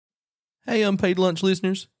Hey, Unpaid Lunch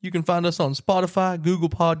listeners, you can find us on Spotify, Google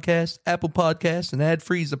Podcasts, Apple Podcasts, and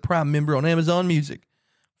ad-free as a Prime member on Amazon Music.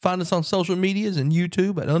 Find us on social medias and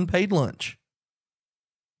YouTube at Unpaid Lunch.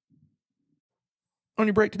 On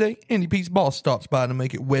your break today, Andy P's boss stops by to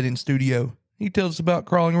make it wet in studio. He tells us about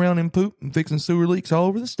crawling around in poop and fixing sewer leaks all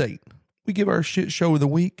over the state. We give our shit show of the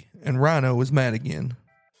week, and Rhino is mad again.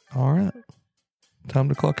 All right, time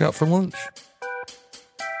to clock out for lunch.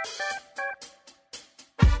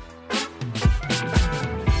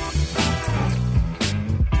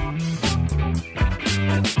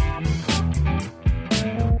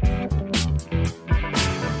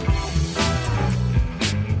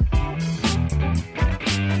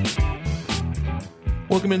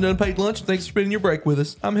 Welcome into Unpaid Lunch, and thanks for spending your break with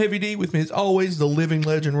us. I'm Heavy D. With me, as always, the living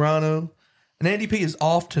legend Rhino. And Andy P is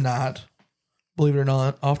off tonight. Believe it or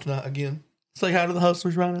not, off tonight again. Say hi to the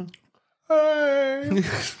hustlers, Rhino. Hey.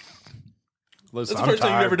 That's Listen, the first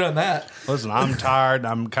time you've ever done that. Listen, I'm tired.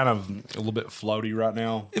 I'm kind of a little bit floaty right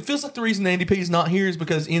now. It feels like the reason Andy P is not here is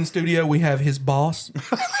because in studio we have his boss.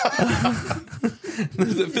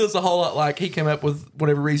 It feels a whole lot like he came up with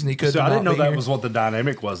whatever reason he could. So I didn't know that was what the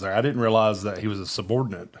dynamic was there. I didn't realize that he was a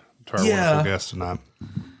subordinate to our wonderful guest tonight.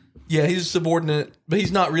 Yeah, he's a subordinate, but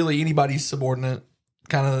he's not really anybody's subordinate.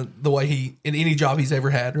 Kind of the way he in any job he's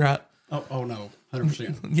ever had, right? Oh no,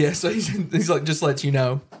 100%. Yeah, so he's like, just lets you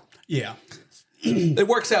know. Yeah, it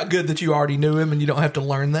works out good that you already knew him and you don't have to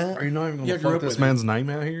learn that. Are you not even going to fuck this man's name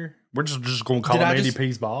out here? We're just going to call him Andy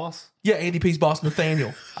P's boss? Yeah, Andy P's boss,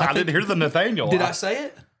 Nathaniel. I didn't hear the Nathaniel. Did I say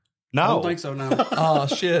it? No. I don't think so, no. Oh,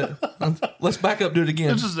 shit. Let's back up, do it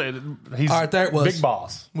again. He's all right, there it was. Big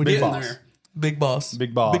boss. We Big did boss. There. Big boss.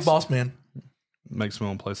 Big boss. Big boss man. Makes me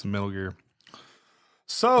want to play some Metal Gear.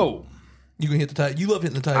 So, You can hit the table. You love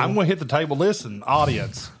hitting the table. I'm going to hit the table. Listen,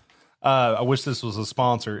 audience. I wish this was a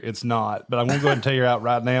sponsor. It's not. But I'm going to go ahead and tell you out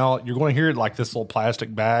right now. You're going to hear like this little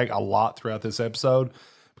plastic bag a lot throughout this episode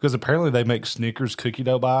because apparently they make Snickers cookie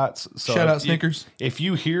dough bites. So Shout out Snickers. If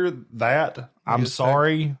you hear that, I'm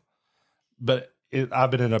sorry. But I've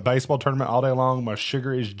been in a baseball tournament all day long. My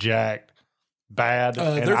sugar is jacked. Bad.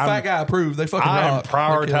 They're fat guy approved. They fucking I am rock.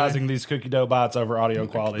 prioritizing these cookie dough bites over audio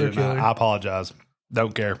quality. And I apologize.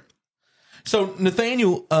 Don't care. So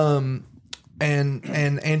Nathaniel and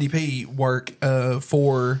Andy P work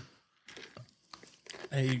for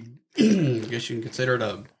I guess you can consider it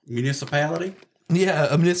a municipality.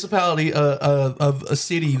 a municipality of a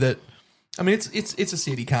city that, I mean, it's a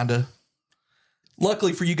city kind of.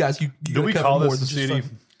 Luckily for you guys, you Do we call this a city?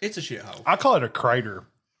 It's a shithole. I call it a crater.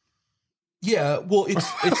 Yeah, well,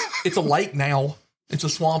 it's a lake now. It's a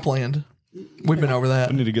swampland. We've been over that.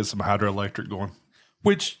 I need to get some hydroelectric going.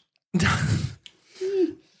 Which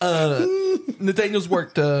Nathaniel's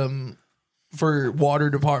worked for water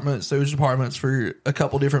departments, sewage departments for a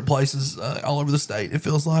couple different places all over the state. It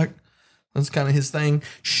feels like that's kind of his thing.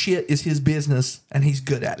 Shit is his business, and he's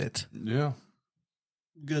good at it. Yeah.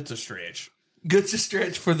 Good to stretch. Good to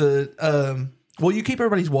stretch for the. Well, you keep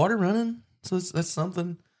everybody's water running, so that's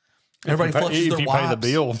something. Everybody flushes their wipes. Pay the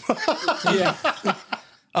bill. Yeah.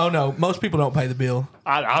 Oh no, most people don't pay the bill.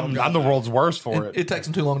 I'm the world's worst for it. It takes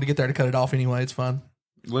them too long to get there to cut it off anyway. It's fine.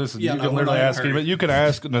 Listen, Yeah, you no, can we're literally not in a ask him. hurry. You can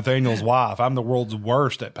ask Nathaniel's wife. I'm the world's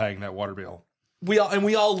worst at paying that water bill. We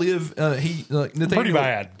all live. Nathaniel, Pretty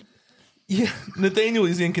bad. Yeah, Nathaniel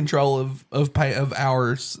is in control of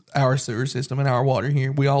our sewer system and our water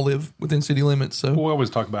here. We all live within city limits, so We always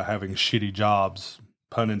talk about having shitty jobs.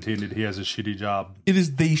 Pun intended. He has a shitty job. it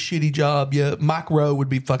is the shitty job. Yeah, Mike Rowe would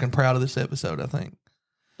be fucking proud of this episode. I think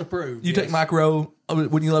Approved. you yes. take Mike Rowe.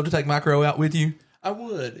 Wouldn't you love to take Mike Rowe out with you? I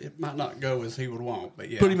would. It might not go as he would want, but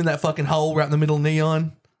yeah. Put him in that fucking hole right in the middle of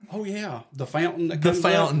neon. Oh yeah, the fountain. That The comes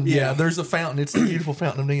fountain. up. Yeah, there's a fountain. It's the beautiful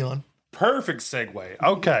fountain of neon. Perfect segue.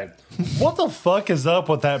 Okay. What the fuck is up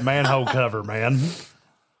with that manhole cover, man?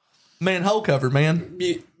 Manhole cover, man.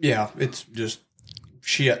 Yeah, it's just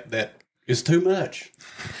shit that is too much.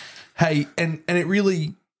 Hey, and it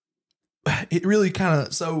really kind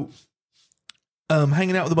of so.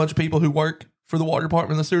 Hanging out with a bunch of people who work for the water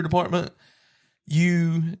department and the sewer department,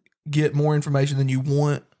 you get more information than you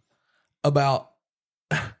want about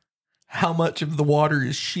how much of the water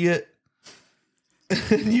is shit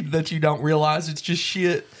that you don't realize it's just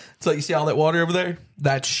shit. It's like, you see all that water over there?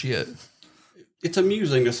 That's shit. It's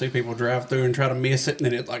amusing to see people drive through and try to miss it, and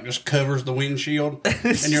then it like just covers the windshield,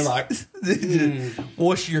 and you're like,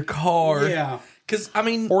 Wash your car. yeah. Because, I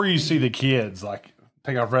mean... Or you see the kids like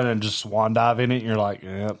take off running and just swan dive in it, and you're like,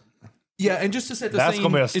 yep. Yeah, and just to set the That's scene,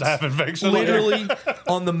 going to be a it's staph infection. literally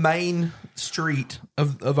on the main street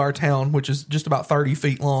of our town, which is just about 30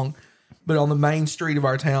 feet long. But on the main street of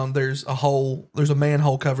our town, there's a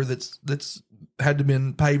manhole cover that's had to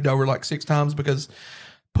been paved over like 6 times because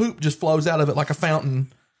poop just flows out of it like a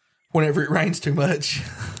fountain whenever it rains too much.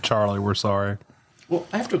 Charlie, we're sorry. Well,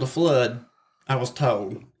 after the flood, I was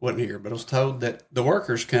told, wasn't here, but I was told that the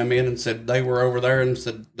workers come in and said they were over there and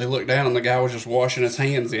said they looked down and the guy was just washing his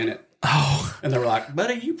hands in it. Oh. And they were like,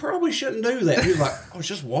 buddy, you probably shouldn't do that. He was like, oh, it's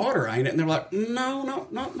just water, ain't it? And they're like, no,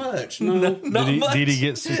 not much. No. Did he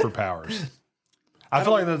get superpowers? I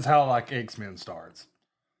feel like that's how like X-Men starts.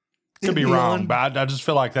 Could be wrong, but I just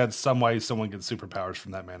feel like that's some way someone gets superpowers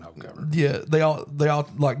from that manhole cover. Yeah, they all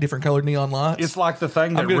like different colored neon lights. It's like the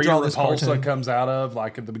thing that Rhea Repulsa comes out of,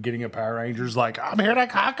 like at the beginning of Power Rangers, like, I'm here to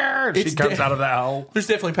conquer. She comes out of that hole. There's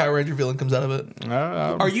definitely a Power Ranger villain comes out of it.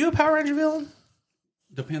 Are you a Power Ranger villain?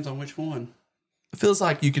 Depends on which one. It feels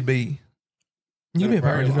like you could be a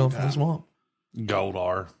Power Ranger villain from the swamp.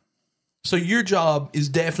 Goldar. So your job is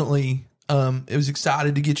definitely it was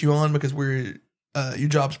excited to get you on because your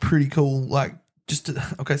job's pretty cool. Like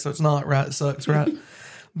okay, so it's not right. It sucks, right?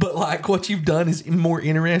 But like what you've done is more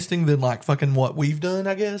interesting than like fucking what we've done,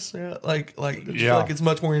 I guess. Yeah, like I feel like it's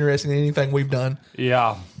much more interesting than anything we've done.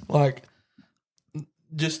 Yeah. Like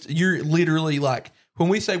just you're literally like when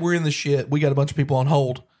we say we're in the shit, we got a bunch of people on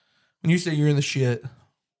hold. When you say you're in the shit,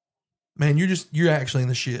 man, you're actually in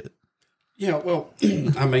the shit. Yeah, well,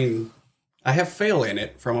 I mean, I have fell in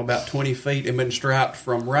it from about 20 feet and been striped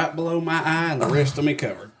from right below my eye and the rest of me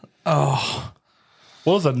covered. Oh.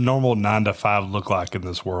 What does a normal 9 to 5 look like in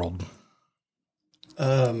this world?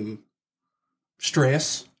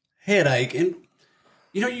 Stress, headache, and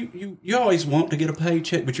you always want to get a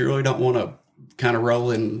paycheck, but you really don't want to kind of roll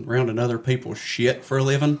in around in other people's shit for a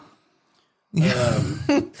living.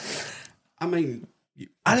 I mean,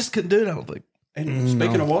 I just couldn't do it, I don't think. And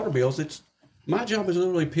speaking of water bills, my job is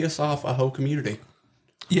literally piss off a whole community.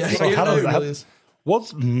 Yeah, so how does that? What's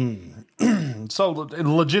so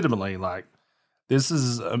legitimately like? This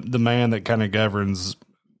is the man that kind of governs,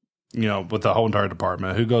 with the whole entire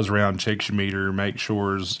department. Who goes around, checks your meter, makes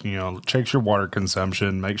sure, checks your water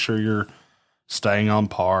consumption, make sure you're staying on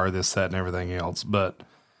par, this, that, and everything else. But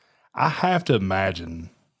I have to imagine,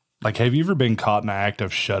 like, have you ever been caught in the act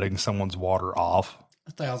of shutting someone's water off?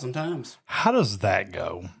 1,000 times. How does that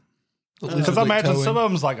go? Because I imagine some of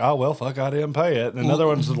them's like, oh, well, fuck, I didn't pay it. And another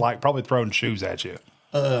one's like probably throwing shoes at you.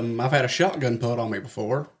 I've had a shotgun put on me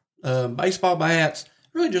before. Baseball bats.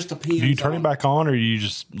 Really just depends. Do you turn it back on or you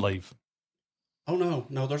just leave? Oh,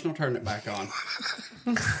 no, there's no turning it back on.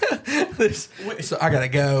 So I got to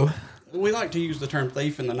go. We like to use the term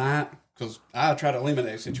thief in the night because I try to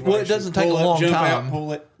eliminate situations. Well, it doesn't take a long jump time. Out,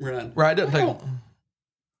 pull it, run. Right, it doesn't take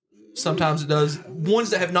sometimes it does.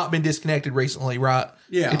 Ones that have not been disconnected recently, right?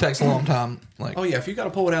 Yeah. It takes a long time. Like, oh, yeah, if you got to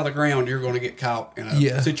pull it out of the ground, you're going to get caught in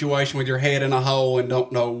a situation with your head in a hole and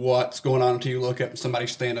don't know what's going on until you look up and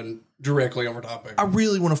somebody's standing directly over top of you. I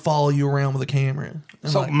really want to follow you around with a camera.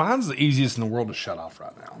 So mine's the easiest in the world to shut off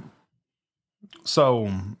right now. So,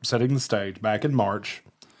 setting the stage, back in March,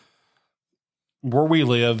 where we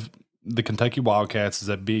live, the Kentucky Wildcats is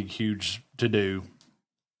a big, huge to-do.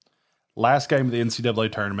 Last game of the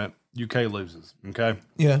NCAA tournament, UK loses, okay?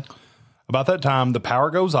 Yeah. About that time, the power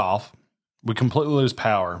goes off. We completely lose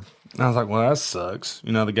power. And I was like, well, that sucks.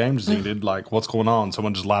 The game just ended. Like, what's going on?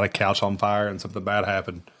 Someone just light a couch on fire and something bad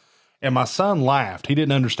happened. And my son laughed. He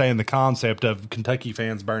didn't understand the concept of Kentucky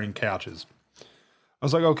fans burning couches. I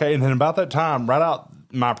was like, okay. And then about that time, right out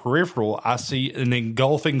my peripheral, I see an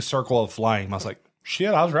engulfing circle of flame. I was like,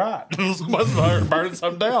 shit, I was right. Someone's burning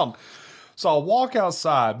something down. So I walk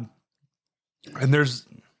outside, and there's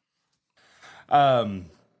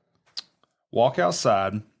walk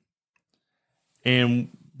outside, and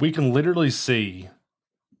we can literally see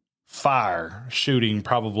fire shooting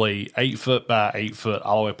probably 8 foot by 8 foot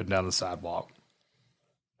all the way up and down the sidewalk.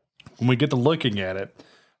 When we get to looking at it,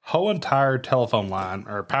 whole entire telephone line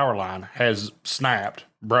or power line has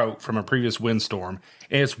broke from a previous windstorm,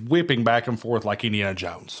 and it's whipping back and forth like Indiana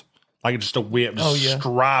Jones. Like just a whip,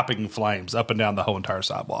 striping flames up and down the whole entire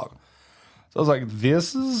sidewalk. So I was like,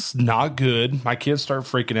 this is not good. My kids start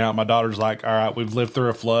freaking out. My daughter's like, all right, we've lived through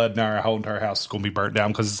a flood. Now our whole entire house is going to be burnt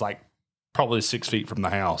down because it's like probably 6 feet from the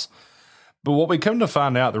house. But what we come to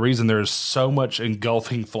find out, the reason there's so much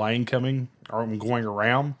engulfing flame coming or going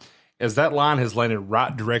around is that line has landed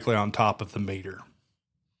right directly on top of the meter.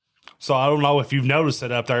 So I don't know if you've noticed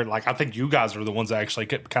it up there. Like, I think you guys are the ones that actually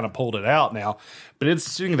kind of pulled it out now. But it's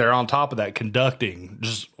sitting there on top of that, conducting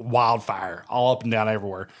just wildfire all up and down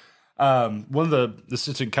everywhere. One of the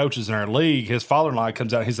assistant coaches in our league, his father-in-law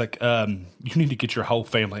comes out. He's like, you need to get your whole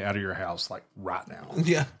family out of your house, like, right now.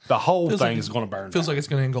 Yeah. The whole thing is going to burn Feels down. like it's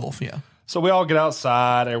going to engulf, yeah. So we all get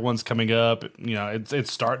outside. Everyone's coming up. You know,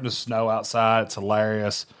 it's starting to snow outside. It's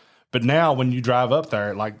hilarious. But now when you drive up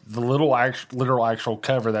there, like the literal actual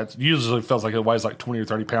cover that usually feels like it weighs like 20 or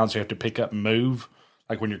 30 pounds, you have to pick up and move,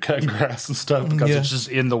 like when you're cutting grass and stuff, because it's just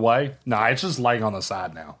in the way. No, it's just laying on the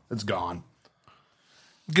side now. It's gone.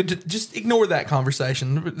 Good to, just ignore that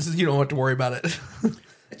conversation. You don't have to worry about it.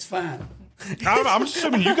 It's fine. I'm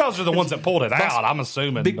assuming you guys are the ones that pulled it out. I'm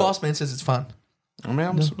assuming. Big Boss Man says it's fine. I mean,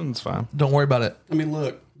 I'm assuming it's fine. Don't worry about it. I mean,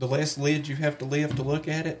 look, the less lids you have to lift to look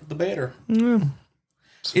at it, the better.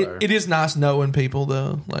 It is nice knowing people,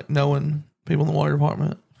 though. Like, knowing people in the water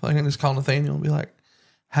department. Like, I can just call Nathaniel and be like,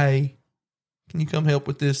 hey, can you come help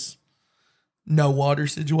with this no water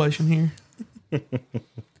situation here?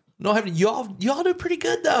 No, y'all do pretty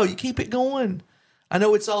good, though. You keep it going. I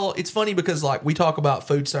know it's funny because, like, we talk about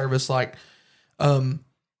food service, like,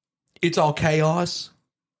 it's all chaos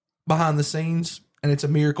behind the scenes, and it's a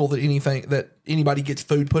miracle that anybody gets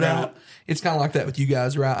food put out. It's kind of like that with you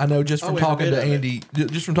guys, right? I know just from talking to Andy,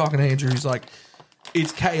 just from talking to Andrew, he's like,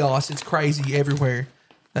 it's chaos, it's crazy everywhere.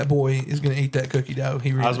 That boy is going to eat that cookie dough.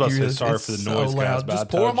 I was about to say sorry for the noise, guys. Just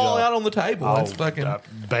pour them all out on the table. That's fucking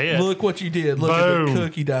bad. Look what you did. Look at the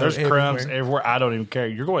cookie dough. There's crumbs everywhere. I don't even care.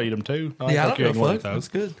 You're going to eat them too. I don't give a fuck. That's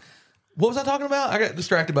good. What was I talking about? I got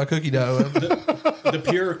distracted by cookie dough. The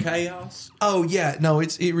pure chaos. Oh yeah, no,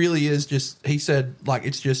 it really is just. He said like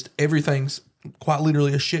it's just everything's quite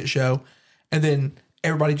literally a shit show, and then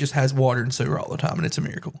everybody just has water and sewer all the time, and it's a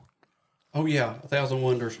miracle. Oh yeah, 1,000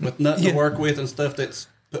 wonders with nothing to work with and stuff that's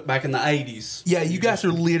put back in the 80s. Yeah, you guys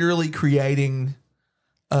are literally creating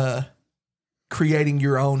your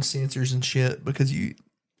own sensors and shit because you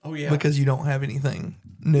don't have anything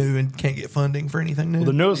new and can't get funding for anything new. Well,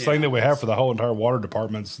 the newest thing that we have for the whole entire water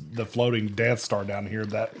department's the floating Death Star down here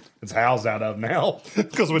that it's housed out of now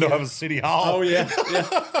because we don't have a city hall. Oh yeah,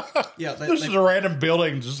 yeah. This is a random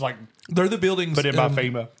building, just like they're the buildings put in by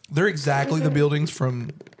FEMA. They're exactly the buildings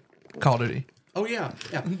from Call of Duty. Oh yeah.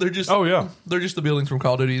 They're just they're just the buildings from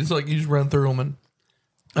Call of Duty. It's like you just run through them, and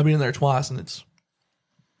I've been in there twice, and it's.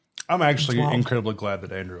 I'm actually incredibly glad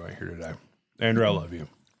that Andrew ain't here today. Andrew, I love you.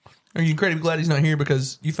 Are you incredibly glad he's not here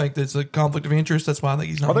because you think that's a conflict of interest? That's why I think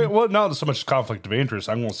he's not here. Well, not so much conflict of interest.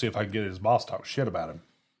 I'm going to see if I can get his boss to talk shit about him.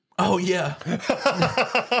 Oh, yeah.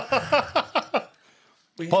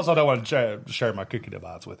 Plus, I don't want to share my cookie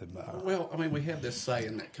device with him. Well, I mean, we have this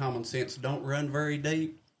saying that common sense don't run very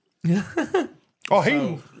deep. Yeah.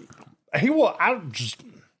 He will.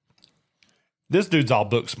 This dude's all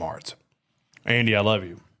book smarts. Andy, I love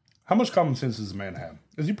you. How much common sense does a man have?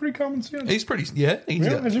 Is he pretty common sense? He's pretty, He's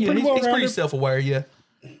pretty self-aware, yeah.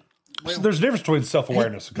 So there's a difference between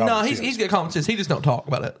self-awareness and common sense. No, he's got common sense. He just don't talk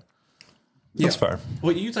about it. That's fair.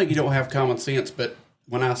 Well, you think you don't have common sense, but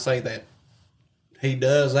when I say that he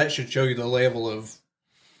does, that should show you the level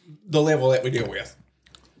that we deal with.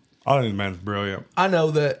 I think the man's brilliant. I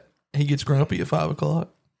know that he gets grumpy at 5 o'clock.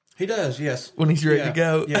 He does, yes. When he's ready to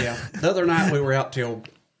go. Yeah. The other night we were out till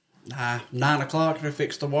 9 o'clock to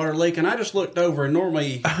fix the water leak, and I just looked over, and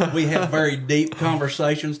normally we have very deep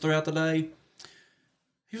conversations throughout the day.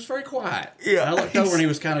 He was very quiet. Yeah, I looked over, and he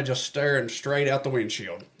was kind of just staring straight out the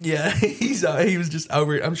windshield. Yeah, he was just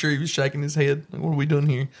over it. I'm sure he was shaking his head. Like, what are we doing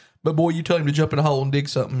here? But boy, you tell him to jump in a hole and dig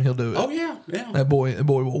something, he'll do it. Oh yeah. That boy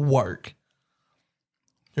will work.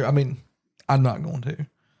 I mean, I'm not going to.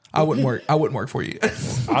 I wouldn't work for you.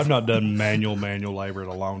 I've not done manual labor in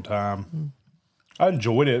a long time. I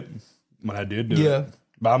enjoyed it when I did do it.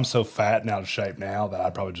 But I'm so fat and out of shape now that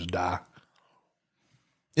I'd probably just die.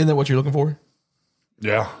 Isn't that what you're looking for?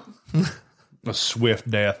 Yeah. A swift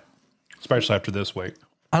death, especially after this week.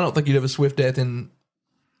 I don't think you'd have a swift death in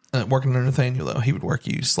working under Nathaniel, though. He would work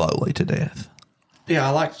you slowly to death. Yeah,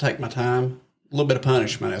 I like to take my time. A little bit of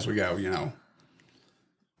punishment as we go,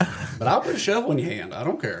 But I'll put a shovel in your hand. I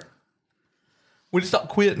don't care. We just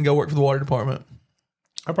quit and go work for the water department.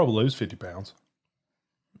 I'd probably lose 50 pounds.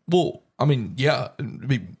 Well, I mean, yeah, it'd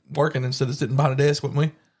be working instead of sitting behind a desk, wouldn't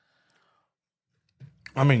we?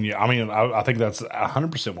 I mean, yeah. I think that's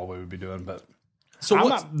 100% what we would be doing. But so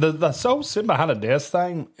the sitting behind a desk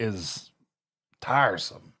thing is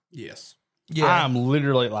tiresome. Yes. Yeah. I'm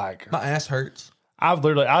literally like, my ass hurts. I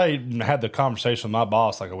had the conversation with my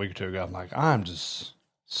boss like a week or two ago. I'm like, I'm just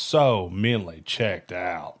so mentally checked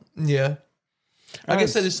out. Yeah. I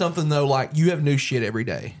guess that is something though, like you have new shit every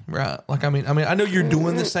day, right? Like, I mean, I know you're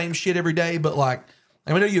doing the same shit every day, but like,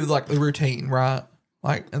 I know you have like the routine, right?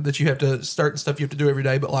 Like that you have to start stuff you have to do every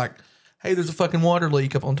day, but like, hey, there's a fucking water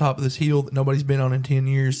leak up on top of this hill that nobody's been on in 10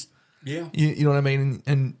 years. Yeah. You know what I mean?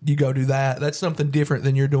 And you go do that. That's something different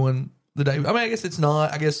than you're doing the day. I mean, I guess it's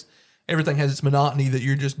not. I guess everything has its monotony that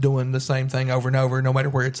you're just doing the same thing over and over, no matter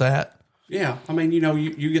where it's at. Yeah, I mean,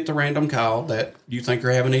 you get the random call that you think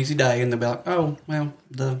you're having an easy day, and they'll be like, "Oh, well,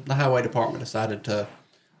 the highway department decided to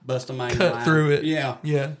bust a main Cut line through it. Yeah,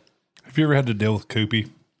 Yeah. Have you ever had to deal with Koopy?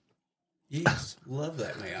 yes, love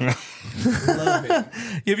that man. Love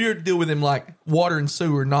it. If you ever deal with him like water and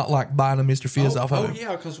sewer, not like buying a Mr. Fizz off of him.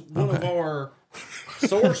 Yeah, because one of our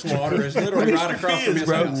source water is literally right across from his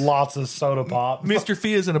bro. house. Lots of soda pop. Mr.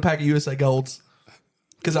 Fizz and a pack of USA Golds.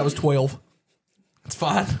 Because I was 12. It's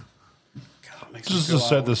fine. God, makes me Just feel to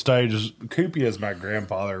set old. the stage, Koopy is my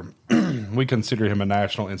grandfather. We consider him a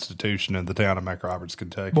national institution in the town of McRoberts,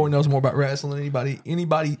 Kentucky. Boy knows more about wrestling than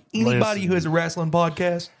anybody Listen. who has a wrestling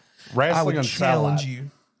podcast. I Wrestling would and challenge satellite.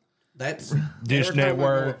 you. That's Dish every time we go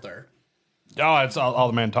Network. up there. Oh, it's all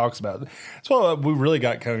the man talks about. That's why we really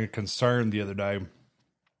got kind of concerned the other day.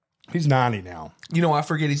 He's 90 now. You know, I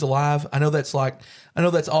forget he's alive. I know that's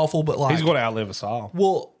awful, but like, He's going to outlive us all.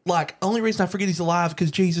 well, like, only reason I forget he's alive because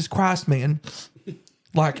Jesus Christ, man.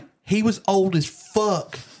 Like, he was old as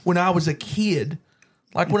fuck when I was a kid.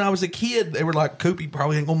 Like, when I was a kid, they were like, Koopy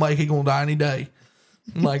probably ain't gonna make it, he gonna die any day.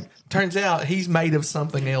 Like, turns out he's made of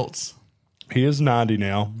something else. He is 90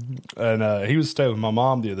 now. And he was staying with my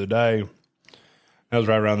mom the other day. That was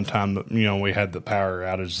right around the time that, we had the power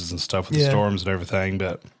outages and stuff with the Yeah. storms and everything.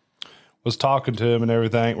 But was talking to him and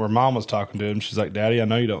everything, where mom was talking to him. She's like, Daddy, I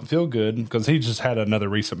know you don't feel good, because he just had another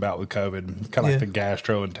recent bout with COVID, kind of Yeah. like the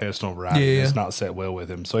gastrointestinal variety. Yeah. It's not set well with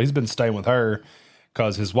him. So he's been staying with her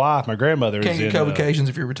because his wife, my grandmother, Can't is get in co-vacations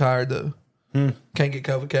if you're retired, though. Can't get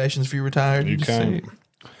co-vacations if you're retired. You just can.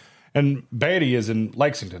 say- And Betty is in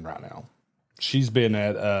Lexington right now. She's been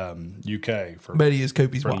at UK for Betty is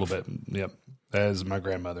Koopy's a wife. little bit. Yep, as my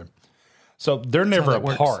grandmother. So they're never that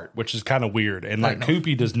works. apart, which is kind of weird. And like know.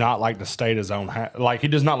 Koopy does not like to stay at his own house. Like he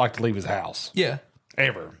does not like to leave his house Yeah,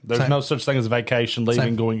 ever. There's Same. no such thing as a vacation, leaving,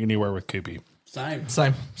 Same. going anywhere with Koopy. Same.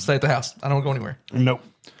 same. Stay at the house. I don't go anywhere. Nope.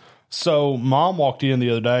 So mom walked in the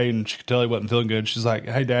other day and she could tell he wasn't feeling good. She's like,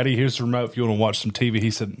 "Hey, Daddy, here's the remote if you want to watch some TV."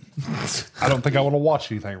 He said, "I don't think I want to watch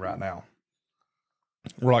anything right now."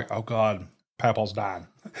 We're like, "Oh God, Papa's dying."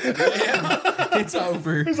 It's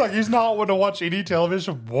over. He's like, he's not wanting to watch any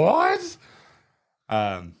television. What?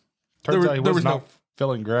 Turns out he there was not no-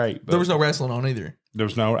 feeling great. But There was no wrestling on either.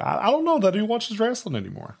 there's no. I don't know that he watches wrestling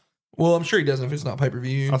anymore. Well, I'm sure he doesn't if it's not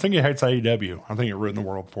pay-per-view. I think he hates AEW. I think it ruined the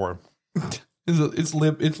world for him.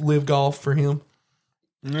 It's live golf for him.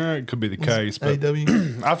 Yeah, it could be the case, but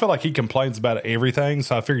AEW. I feel like he complains about everything.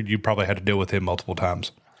 So I figured you probably had to deal with him multiple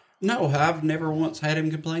times. No, I've never once had him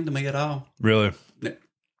complain to me at all. Really?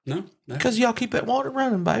 No. Because y'all keep that water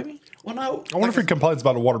running, baby. Well, no. I wonder if he complains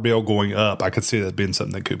about a water bill going up. I could see that being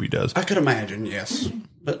something that Koopy does. I could imagine, yes.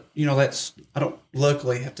 But, I don't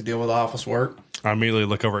luckily have to deal with office work. I immediately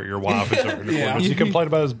look over at your wife. Who's over in the Yeah. corner. Does he complain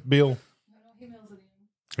about his bill?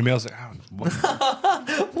 He mails it. What?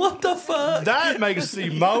 What the fuck? That makes the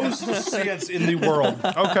most sense in the world.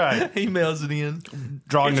 Okay. He mails it in.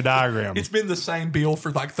 Drawing a diagram. It's been the same bill for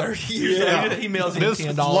like 30 years. Yeah. He mails in This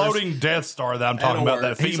 $10. floating Death Star that I'm talking about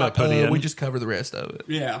that He's FEMA like, put in we just cover the rest of it.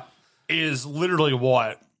 Yeah. is literally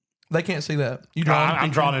what? They can't see that. You drawing?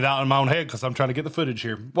 I'm drawing it out in my own head because I'm trying to get the footage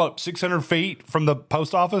here. What, 600 feet from the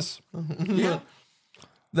post office? Yeah.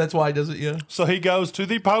 That's why he does it, yeah. So he goes to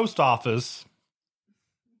the post office,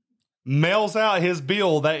 mails out his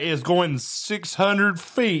bill that is going 600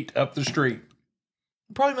 feet up the street.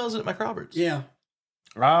 Probably mails it at McRoberts. Yeah.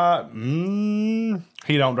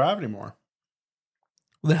 He don't drive anymore.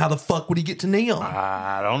 Then how the fuck would he get to Neon?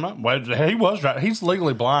 I don't know. Well, he was driving. He's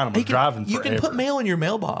legally blind and was driving You forever. can put mail in your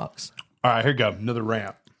mailbox. All right, here you go. Another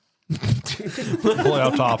rant. Completely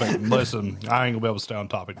off topic. Listen, I ain't gonna be able to stay on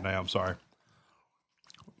topic today. I'm sorry.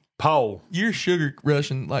 Poll. You're sugar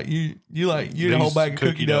rushing. Like you eat a These whole bag of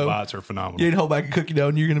cookie dough. bites are phenomenal. You eat a whole bag of cookie dough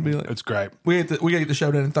and you're gonna be like, It's great. we gotta get the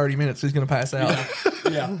show done in 30 minutes. He's gonna pass out.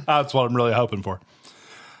 Yeah. That's what I'm really hoping for.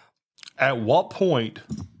 At what point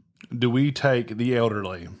do we take the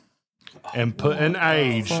elderly and put an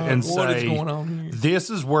age and What is say, going on here?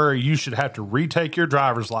 this is where you should have to retake your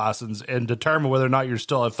driver's license and determine whether or not you're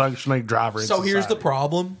still a functioning driver in So here's the society?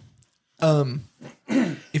 problem.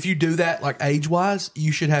 If you do that, like age wise,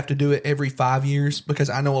 you should have to do it every 5 years because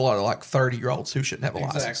I know a lot of like 30-year-olds who shouldn't have a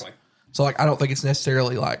license. Exactly. So like, I don't think it's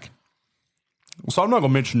necessarily like, So I'm not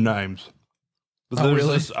going to mention names. But Oh, there's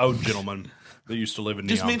really? this old gentleman that used to live in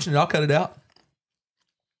just Neon. mention it. I'll cut it out.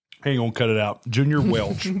 He ain't going to cut it out. Junior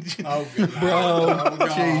Welch. Oh, good. Bro,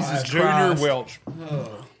 God. Jesus Junior Christ. Welch.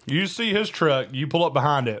 You see his truck, you pull up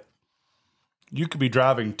behind it. You could be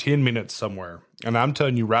driving 10 minutes somewhere. And I'm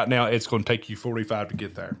telling you right now, it's going to take you 45 to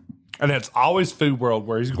get there. And it's always Food World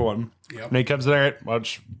where he's going. Yep. And he comes in there,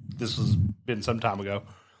 which this has been some time ago.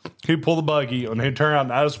 He'd pull the buggy and he'd turn around.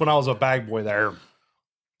 That's when I was a bag boy there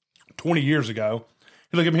 20 years ago.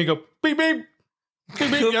 He'd look at me and go, beep, beep.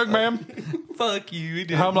 Beep, beep, young man. Fuck you. He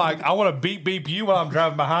did. I'm like, I want to beep, beep you while I'm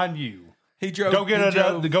driving behind you. He drove. Go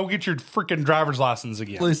get your freaking driver's license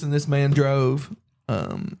again. Listen, this man drove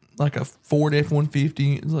like a Ford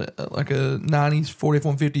F-150, like a 90s Ford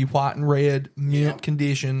F-150 white and red mint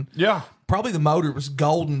condition. Yeah. Probably the motor was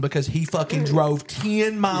golden because he fucking drove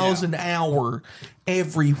 10 miles an hour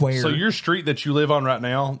everywhere. So your street that you live on right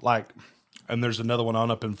now, like, and there's another one on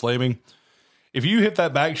up in Fleming. If you hit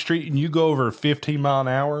that back street and you go over 15 mile an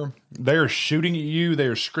hour, they are shooting at you. They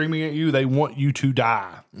are screaming at you. They want you to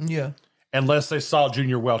die. Yeah. Unless they saw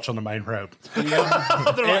Junior Welch on the main road. Yeah.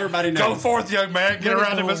 Everybody knows. Go forth, young man. Get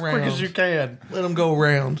around him as quick as you can. Let him go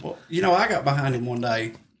around. Well, I got behind him one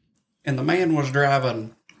day, and the man was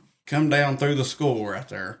driving, come down through the school right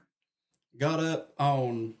there, got up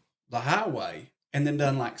on the highway, and then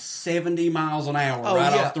done like 70 miles an hour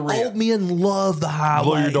off the rip. Old men love the highway.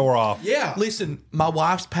 Blow your door off. Yeah. Listen, my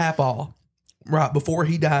wife's papa, right before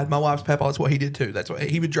he died, my wife's papa, that's what he did too. That's what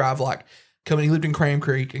he would drive like, he lived in Cram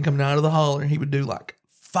Creek and coming out of the holler, he would do like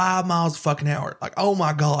 5 miles a fucking hour. Like, oh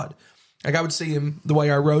my God. Like I would see him the way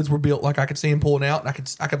our roads were built, like I could see him pulling out and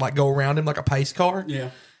I could like go around him like a pace car. Yeah.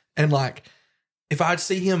 And like, if I'd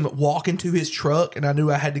see him walk into his truck and I knew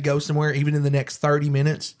I had to go somewhere, even in the next 30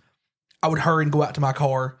 minutes, I would hurry and go out to my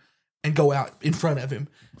car and go out in front of him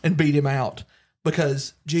and beat him out.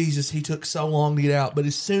 Because, Jesus, he took so long to get out. But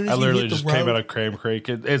as soon as I literally you hit the just road, came out of Cram Creek.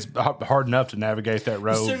 It's hard enough to navigate that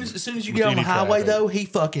road. as soon as you get on the highway, though, he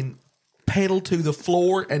fucking pedaled to the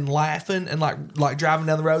floor and laughing and like driving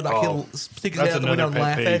down the road. Like he'll stick his head out the window and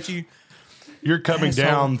laugh at you. You're coming Asshole.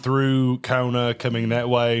 down through Kona, coming that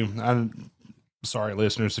way. I'm sorry,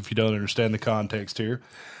 listeners, if you don't understand the context here.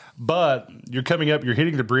 But you're coming up, you're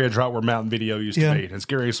hitting the bridge right where Mountain Video used to be. And it's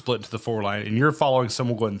getting split into the 4 lane. And you're following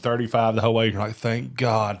someone going 35 the whole way. And you're like, thank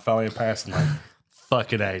God, finally passing like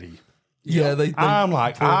fucking 80. Yeah, I'm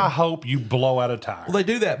like, I hope you blow out a tire. well, they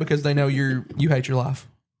do that because they know you hate your life.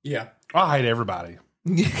 Yeah. I hate everybody.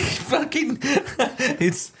 Fucking,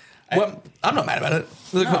 it's. Well, I'm not mad about it.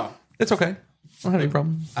 No. It's okay. I don't have any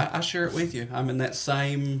problem. I share it with you. I'm in that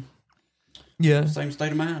same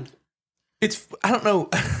state of mind. I don't know.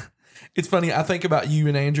 It's funny. I think about you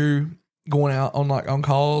and Andrew going out on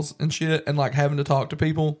calls and shit and like having to talk to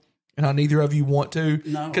people and how neither of you want to.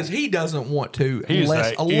 No. Because he doesn't want to. He's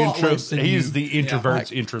a lot less than He's you. the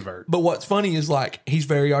introvert's Yeah. introvert. But what's funny is like he's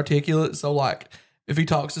very articulate. So like if he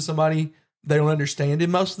talks to somebody, they don't understand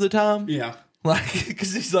him most of the time. Yeah. Like,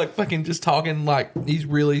 because he's like fucking just talking like he's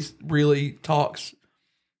really, really talks.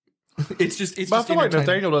 It's just But I feel like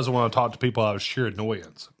Nathaniel doesn't want to talk to people out of sheer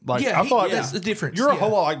annoyance. Like, Yeah, I feel like that's the difference. you're a Yeah.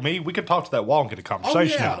 whole lot like me. We could talk to that wall and get a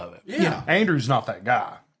conversation out of it. Yeah. Andrew's not that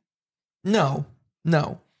guy. No.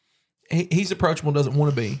 He's approachable, doesn't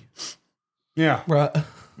want to be. Yeah. Right.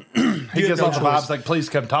 He gets no off the choice. vibes like, please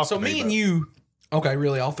come talk So to me. me and you, okay,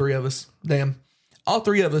 really, all three of us, damn. All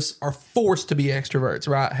three of us are forced to be extroverts,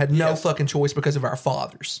 right? Had no fucking choice because of our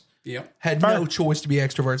fathers. Yep. Had no choice to be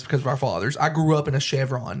extroverts because of our fathers. I grew up in a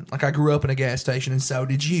Chevron. Like, I grew up in a gas station, and so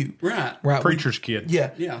did you. Right. Preacher's kid.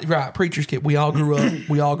 Yeah. Right. Preacher's kid. We all grew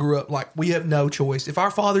up. Like, we have no choice. If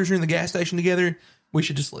our fathers are in the gas station together, we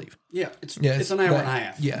should just leave. Yeah. It's an hour and a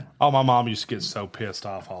half. Yeah. Oh, my mom used to get so pissed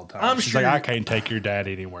off all the time. I'm She's sure- like, I can't take your dad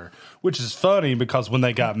anywhere. Which is funny because when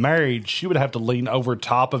they got married, she would have to lean over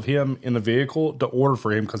top of him in the vehicle to order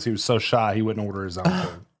for him because he was so shy he wouldn't order his own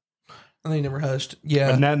food. And they never hushed.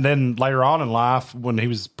 Yeah. And then later on in life, when he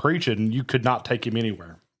was preaching, you could not take him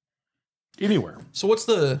anywhere. Anywhere. So what's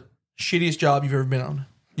the shittiest job you've ever been on?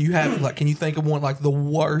 Do you have, like, can you think of one, like, the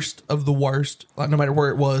worst of the worst? Like, no matter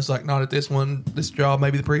where it was, like, not at this one, this job,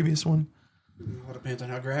 maybe the previous one. Well, it depends on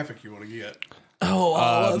how graphic you want to get. Oh,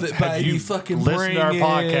 I love it, have baby. you Fucking listened bring to our it.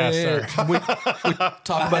 podcast, sir? We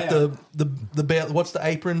talk about the belt. What's the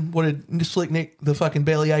apron? What did Slick Nick, the fucking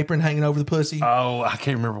belly apron hanging over the pussy? Oh, I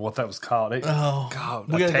can't remember what that was called. God,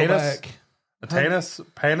 we a gotta go tannis? back. A tannis?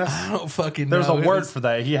 Panis? I don't fucking There's know. a word for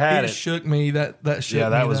that. He had It it. shook me. That shook me. Yeah,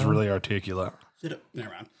 that was though. really articulate. Never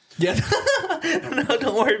mind. Yeah. No,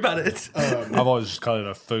 don't worry about it. I've always just called it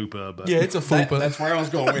a fupa, but Yeah, it's a fupa. That's where I was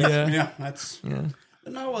going with. Yeah. Yeah. That's Yeah.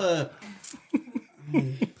 no.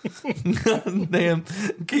 Damn.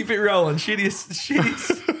 Keep it rolling. Shittiest.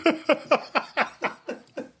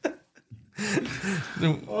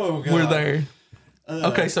 Oh God. We're there.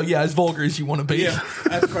 Okay, so yeah, as vulgar as you want to be. Yeah,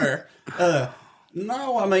 that's fair.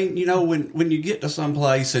 No, I mean, when you get to some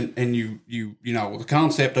place and you know the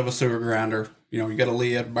concept of a sewer grinder, You know, you got a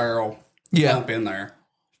lid, barrel, Yeah. dump in there.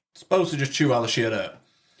 It's supposed to just chew all the shit up.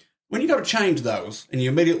 When you go to change those and you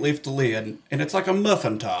immediately lift the lid and it's like a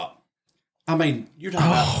muffin top. I mean, you're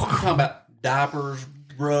talking about diapers,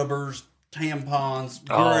 rubbers, tampons,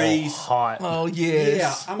 grease. Hot. Oh yes.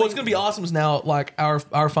 Yeah, I mean- What's gonna be awesome is now like our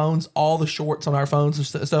phones, all the shorts on our phones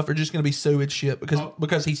and stuff are just gonna be sewage shit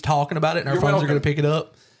because he's talking about it and our You're phones welcome. are gonna pick it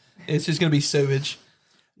up. It's just gonna be sewage.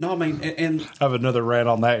 No, I mean, and I have another rant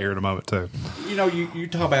on that here in a moment too. you know, you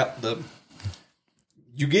talk about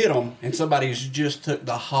you get them, and somebody's just took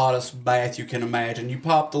the hottest bath you can imagine. You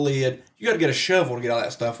pop the lid, you got to get a shovel to get all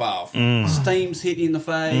that stuff off. Steam's hitting you in the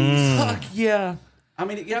face. Fuck yeah. I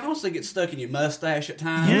mean, it honestly gets stuck in your mustache at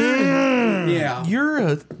times. Yeah.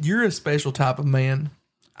 You're a special type of man.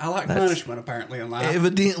 I like punishment, apparently, in life.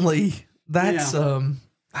 Evidently. That's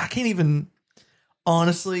I can't even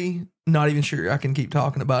honestly not even sure I can keep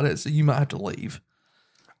talking about it, so you might have to leave.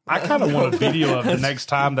 I kind of want a video of the next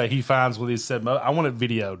time that he finds what he said. I want it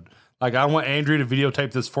videoed. Like, I want Andrew to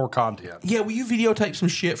videotape this for content. Yeah, will you videotape some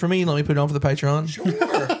shit for me and let me put it on for the Patreon? Sure.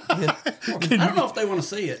 I don't know if they want to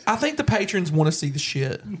see it. I think the patrons want to see the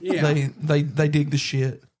shit. Yeah. They dig the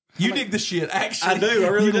shit. You dig the shit, actually. I do, I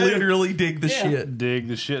really you do. literally dig the shit. Dig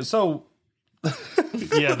the shit. So,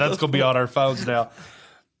 yeah, that's going to be on our phones now.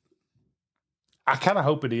 I kind of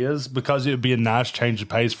hope it is because it would be a nice change of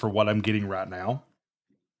pace for what I'm getting right now.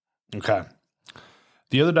 Okay.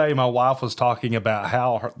 The other day, my wife was talking about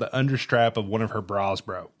how the understrap of one of her bras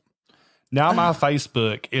broke. Now my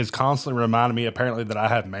Facebook is constantly reminding me, apparently, that I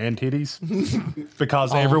have man titties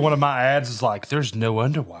because every one of my ads is like, "There's no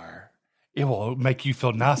underwire. It will make you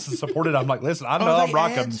feel nice and supported." I'm like, listen, I know Are I'm they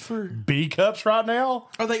rocking ads for- B cups right now.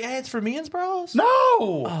 Are they ads for men's bras? No.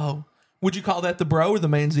 Oh. Would you call that the bro or the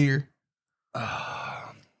man's ear?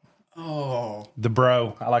 Oh. The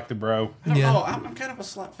bro. I like the bro. I don't Yeah. know. I'm kind of a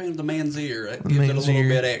slight fan of the man's ear. It gives it a man's little ear.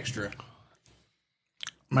 bit extra.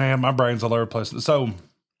 Man, my brain's all over the place. So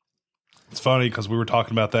it's funny because we were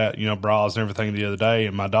talking about that, you know, bras and everything the other day,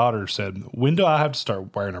 and my daughter said, "When do I have to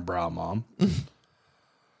start wearing a bra, Mom?"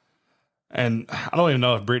 And I don't even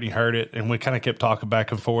know if Brittany heard it, and we kind of kept talking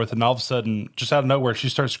back and forth, and all of a sudden, just out of nowhere, she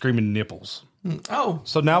starts screaming nipples. Oh.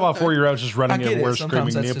 So now my 4-year-old's just I running get everywhere it.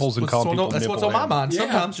 Sometimes screaming that's nipples just and calling people that's what's on my nipplehead. mind. Yeah.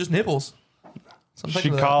 Sometimes just nipples. She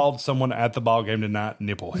called someone at the ball game tonight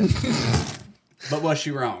nipplehead. But was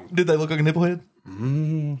she wrong? Did they look like a nipplehead?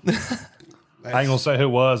 I ain't gonna say who it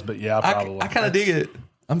was, but yeah, probably. I kind of dig it.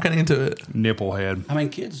 I'm kind of into it. Nipplehead. I mean,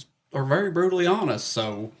 kids are very brutally honest,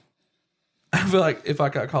 so I feel like if I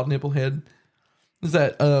got called nipplehead, is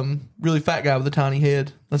that really fat guy with a tiny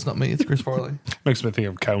head? That's not me. It's Chris Farley. Makes me think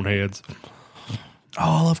of cone heads.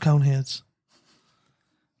 Oh, I love cone heads.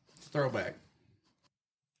 throwback.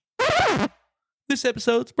 This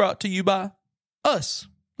episode's brought to you by us.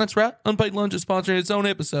 That's right. Unpaid Lunch is sponsoring its own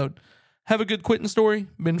episode. Have a good quitting story?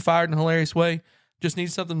 Been fired in a hilarious way? Just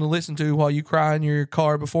need something to listen to while you cry in your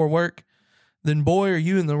car before work? Then boy, are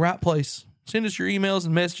you in the right place. Send us your emails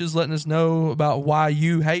and messages letting us know about why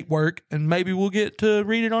you hate work, and maybe we'll get to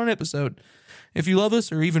read it on an episode. If you love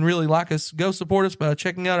us or even really like us, go support us by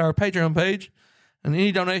checking out our Patreon page. And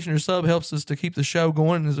any donation or sub helps us to keep the show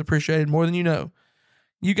going and is appreciated more than you know.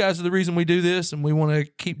 You guys are the reason we do this, and we want to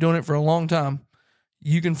keep doing it for a long time.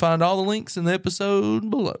 You can find all the links in the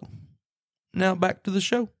episode below. Now back to the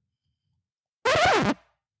show.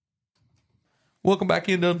 Welcome back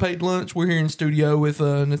into Unpaid Lunch. We're here in studio with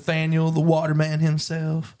Nathaniel, the waterman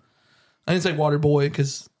himself. I didn't say water boy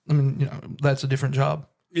because, I mean, you know, that's a different job.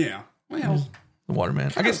 Yeah. Well, The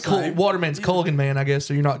waterman. I guess same. waterman's Culligan man, I guess.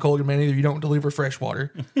 So you're not Culligan man either. You don't deliver fresh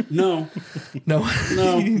water. no. No.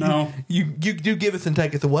 No. You do giveth and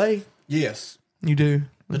taketh away. Yes. You do.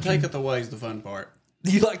 The taketh away is the fun part.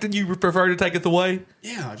 You prefer to taketh away?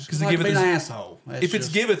 Yeah, just 'Cause because the like giveth being an is- asshole. If it's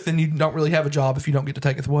giveth, then you don't really have a job if you don't get to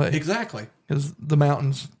taketh away. Exactly. Because the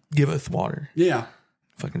mountains giveth water. Yeah.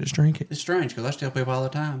 Fucking just drink it. It's strange because I tell people all the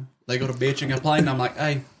time. They go to bitch and complain, and I'm like,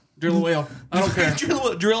 hey, drill a well. I don't care.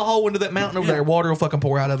 drill a hole into that mountain over there. Water will fucking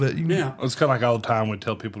pour out of it. Yeah. It's kind of like all the time we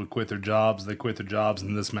tell people to quit their jobs. They quit their jobs,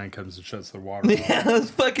 and this man comes and shuts their water off. Yeah,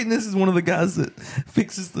 this is one of the guys that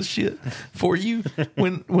fixes the shit for you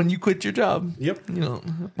when you quit your job. Yep. You know,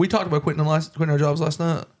 we talked about quitting our jobs last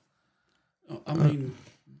night. I mean,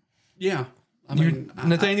 yeah. I mean,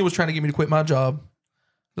 Nathaniel was trying to get me to quit my job,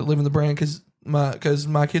 to live in the brand, because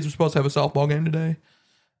my kids were supposed to have a softball game today,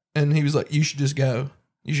 and he was like, "You should just go.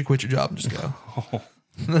 You should quit your job and just go."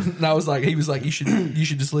 And I was like, he was like, "You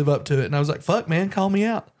should just live up to it." And I was like, "Fuck, man, call me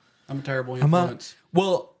out." I'm a terrible I'm influence.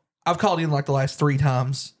 well, I've called in like the last 3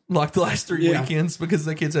 times, like the last 3 Yeah. weekends, because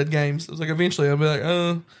the kids had games. I was like, eventually I'll be like, I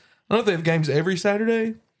don't know if they have games every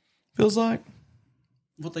Saturday. Feels like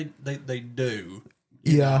what they do.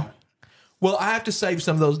 Yeah. know. Well, I have to save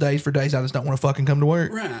some of those days for days I just don't want to fucking come to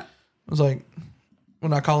work. Right. I was like,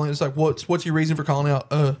 when I call in, it's like, what's your reason for calling out?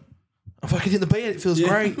 I'm fucking in the bed. It feels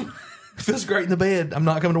great. It feels great in the bed. I'm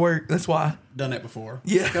not coming to work. That's why. Done that before.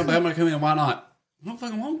 Yeah. I'm gonna come in. Why not? I don't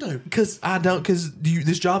fucking want to. Because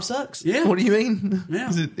this job sucks. Yeah. What do you mean?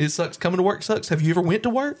 Yeah. It sucks. Coming to work sucks. Have you ever went to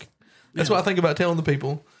work? That's what I think about telling the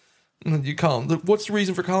people. And then you call them. What's the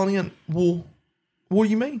reason for calling in? Well, what do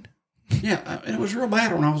you mean? Yeah, it was real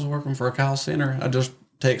bad when I was working for a call center. I just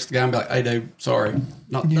text the guy and be like, "Hey, dude, sorry,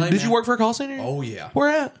 not today." Did you work for a call center? Oh yeah. Where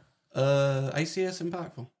at? ACS in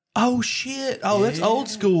Pikeville. Oh shit! Oh, that's old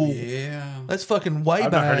school. Yeah. That's fucking way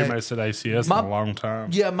I've back. not heard anybody said ACS in a long time.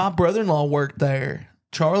 Yeah, my brother-in-law worked there.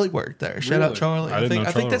 Charlie worked there. Shout out Really? Charlie. I I didn't think know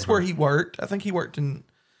I think Charlie that's was where there. he worked. I think he worked in.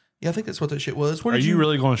 Yeah, I think that's what that shit was. Where Are did you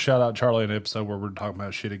really going to shout out Charlie in an episode where we're talking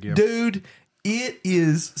about shit again? dude? It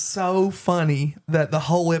is so funny that the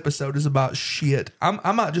whole episode is about shit.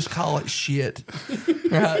 I might just call it shit,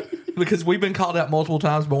 right? Because we've been called out multiple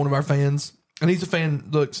times by one of our fans, and he's a fan.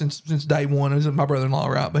 Look, since day one, he's my brother-in-law,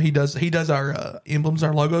 right? But he does our emblems,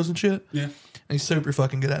 our logos, and shit. Yeah. And he's super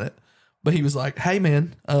fucking good at it. But he was like, "Hey,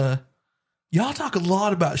 man, y'all talk a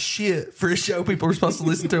lot about shit for a show people are supposed to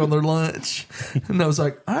listen to on their lunch." And I was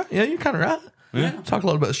like, "All right, yeah, you're kind of right. Yeah. Talk a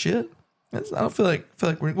lot about shit." I don't feel like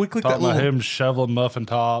we clicked that Talking about little. him shoveling muffin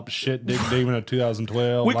top, shit dick demon of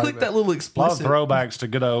 2012. We clicked that little A lot of explicit. throwbacks to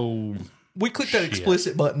good old. We clicked that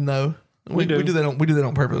explicit button though. We do. do that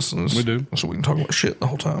on purpose. We do. so we can talk about shit the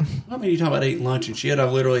whole time. I mean, you talk about eating lunch and shit.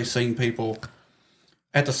 I've literally seen people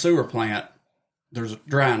at the sewer plant. There's a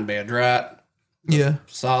drying bed, right? Yeah,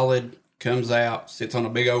 Solid, comes out, sits on a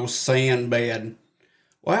big old sand bed.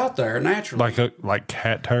 Well, out there, naturally. Like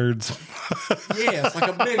cat turds. Yes, like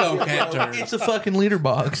a big old cat turd. it's a fucking litter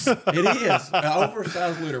box. It is. An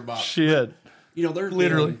oversized litter box. Shit. You know, there's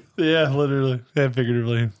Literally. Yeah, literally. And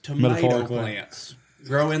figuratively. tomato Metaphorically. plants.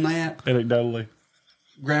 Grow in that. Anecdotally.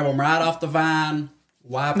 Grab them right off the vine.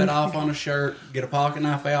 Wipe it off on a shirt. Get a pocket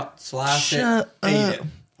knife out. Slice Shut it. Eat up. it.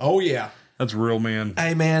 Oh, yeah. That's real, man.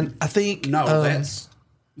 Hey man, I think No, that's...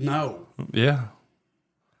 No. Yeah.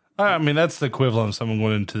 I mean, that's the equivalent of someone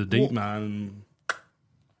going into the deep mine and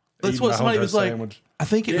that's eating what a somebody hot was dog like. sandwich, I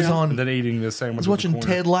think it was Yeah. on. and then eating this sandwich. I was watching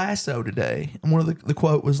Ted Lasso today, and one of the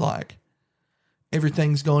quote was like,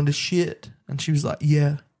 "Everything's going to shit," and she was like,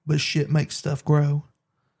 "Yeah, but shit makes stuff grow."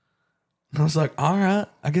 And I was like, "All right,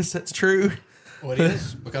 I guess that's true." Well, it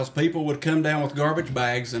is. Because people would come down with garbage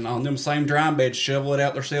bags and on them same drying beds, shovel it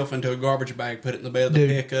out themselves into a garbage bag, put it in the bed of the Dude.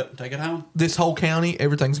 pickup, and take it home. This whole county,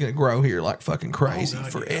 everything's going to grow here like fucking crazy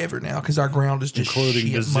God, forever now because our ground is just Including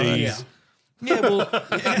shit disease. mud. Yeah. Yeah, well,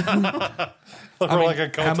 We're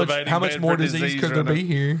like a how much more disease could there be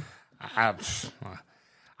here?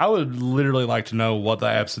 I would literally like to know what the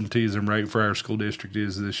absenteeism rate for our school district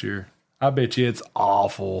is this year. I bet you it's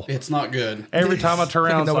awful. It's not good. Every time I turn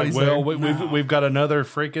around, it's like, nobody's well, there. we've got another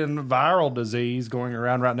freaking viral disease going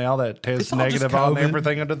around right now that tests It's all just negative on COVID.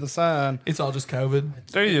 everything under the sun. It's all just COVID.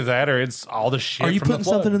 It's either that or it's all the shit. Are you from putting the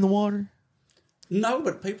flood. something in the water? No,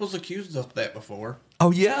 but people's accused us of that before.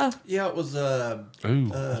 Oh yeah. Yeah, it was Ooh,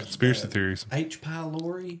 conspiracy theories. H.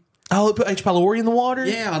 pylori. Oh, they put H. pylori in the water.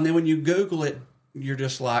 Yeah, and then when you Google it, you're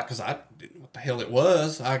just like, because I didn't know what the hell it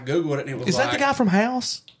was. I Googled it and it was Is like, that the guy from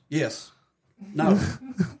House? Yes. No.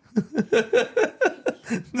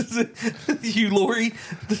 Hugh Laurie,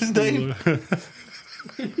 his name.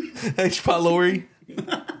 H. pylori.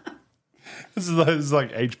 This is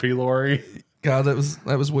like HP Lori. God, that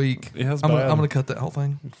was weak. Yeah, that's I'm bad. gonna cut that whole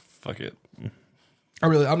thing. Fuck it. I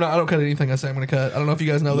don't cut anything I say I'm gonna cut. I don't know if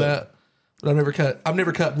you guys know that, but I've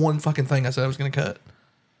never cut one fucking thing I said I was gonna cut.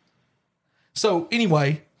 So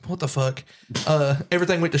anyway, what the fuck?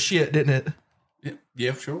 Everything went to shit, didn't it?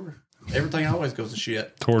 Yeah, sure. Everything always goes to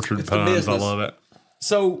shit. Tortured It's the puns. I business. love it.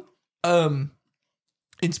 So,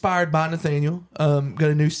 inspired by Nathaniel, got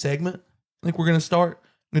a new segment. I think we're gonna start.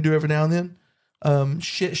 I'm gonna do every now and then.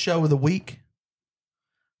 Shit show of the week,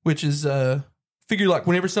 which is figure like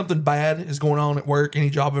whenever something bad is going on at work, any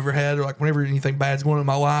job I've ever had, or like whenever anything bad's going on in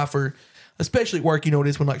my life, or especially at work, you know what it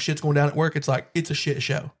is when like shit's going down at work. It's like it's a shit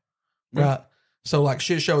show, right? So like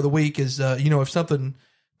shit show of the week is if something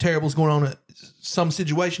terrible is going on at some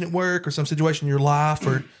situation at work or some situation in your life,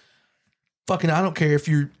 or fucking I don't care if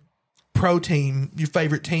your pro team, your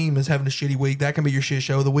favorite team is having a shitty week, that can be your shit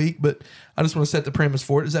show of the week. But I just want to set the premise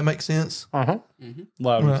for it. Does that make sense? Loud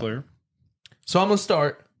and Right. clear. So I'm gonna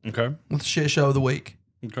start Okay. with the shit show of the week.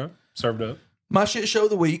 Okay. Served up. My shit show of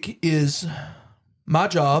the week is my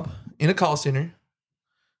job in a call center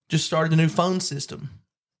just started a new phone system.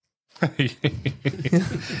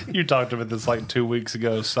 You talked about this like 2 weeks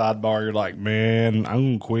ago, sidebar. You're like, man, I'm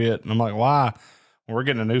going to quit. And I'm like, why? We're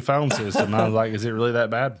getting a new phone system. And I was like, is it really that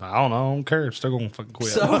bad? I don't know. I don't care. Still going to fucking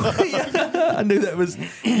quit. So yeah, I knew that was,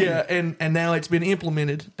 and now it's been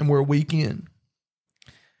implemented and we're a week in.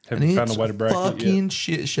 Haven't found a way to break it yet. Fucking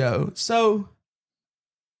shit show. So,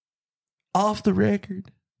 off the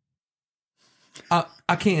record, I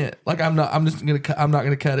can't, like, I'm not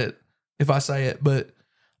gonna cut it if I say it, but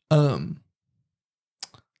I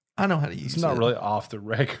know how to use it. It's not really off the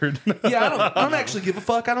record. Yeah, I don't actually give a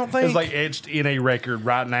fuck. I don't think it's like etched in a record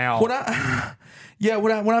right now. What I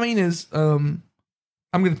mean is, I'm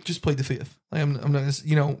gonna just plead the fifth. Like, I'm not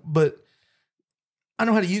gonna, but I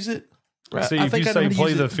know how to use it. Right? See, if you say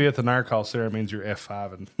play the fifth in our call center, it means you're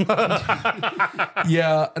F5.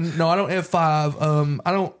 Yeah, no, I don't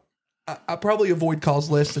F5. I probably avoid calls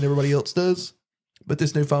less than everybody else does, but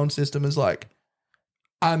this new phone system is like,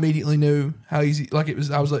 I immediately knew how easy, like it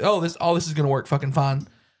was. I was like, all this is going to work fucking fine.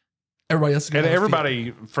 Everybody else is and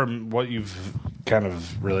everybody, from what you've kind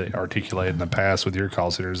of really articulated in the past with your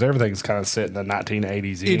call centers, everything's kind of set in the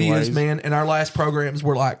 1980s. It is, man. And our last programs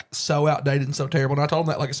were like so outdated and so terrible. And I told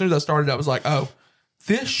them that, like, as soon as I started, I was like, oh,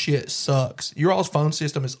 this shit sucks. Your all's phone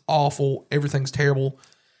system is awful. Everything's terrible.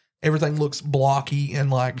 Everything looks blocky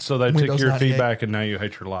and like. So they took your feedback and now you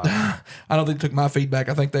hate your life. I don't think they took my feedback.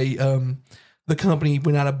 I think they, the company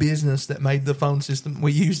went out of business that made the phone system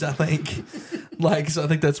we used, I think. So I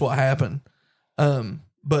think that's what happened.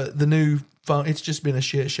 But the new phone, it's just been a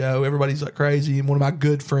shit show. Everybody's like crazy. And one of my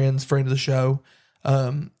good friends, friend of the show,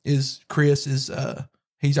 is Chris, he's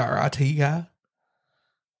our IT guy.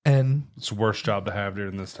 And it's the worst job to have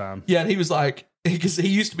during this time. Yeah. And he was like, because he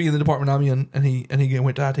used to be in the department I'm in, and he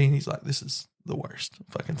went to IT, and he's like, this is the worst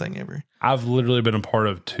fucking thing ever. I've literally been a part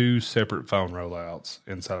of 2 separate phone rollouts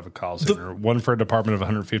inside of a call center. One for a department of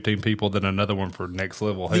 115 people, then another one for next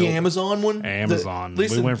level help. The Amazon one? Amazon.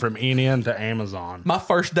 We went from NN to Amazon. My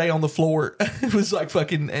first day on the floor, it was like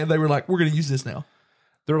fucking, and they were like, we're going to use this now.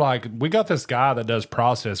 They're like, we got this guy that does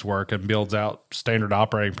process work and builds out standard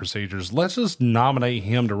operating procedures. Let's just nominate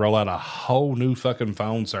him to roll out a whole new fucking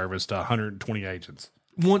phone service to 120 agents.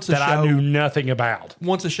 I knew nothing about.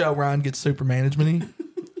 Once a show, Ryan gets super management-y.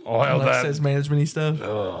 That says management-y stuff.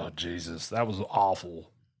 Oh, Jesus. That was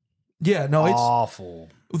awful. Yeah, no, it's awful.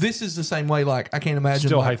 This is the same way. Like, I can't imagine.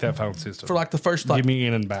 Still hate that phone system. For like the first, give me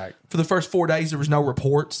in and back. For the first 4 days, there was no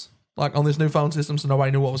reports. Like on this new phone system, so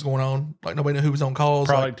nobody knew what was going on. Like nobody knew who was on calls.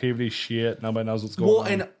 Productivity shit. Nobody knows what's going on.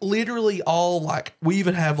 And literally all like we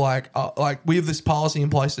even have like we have this policy in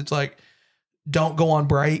place. It's like don't go on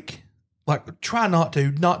break. Like try not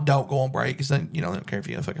don't go on break because then they don't care if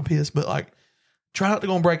you're gonna fucking piss. But like try not to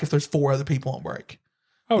go on break if there's 4 other people on break.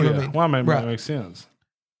 Oh you know yeah, well I mean that makes sense.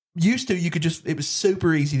 Used to you could just it was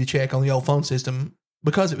super easy to check on the old phone system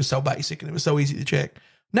because it was so basic and it was so easy to check.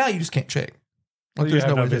 Now you just can't check. Like you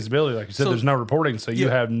have no visibility. Like you said, there's no reporting, so you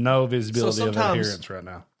have no visibility of adherence right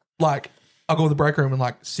now. Like, I'll go to the break room and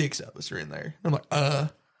like 6 of us are in there. I'm like, I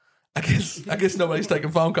guess nobody's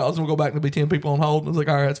taking phone calls and we'll go back and there'll be 10 people on hold. And I was like,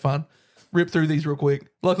 all right, that's fine. Rip through these real quick.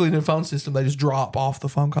 Luckily, in the phone system, they just drop off the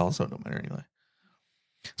phone call, so it don't matter anyway.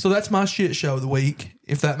 So that's my shit show of the week,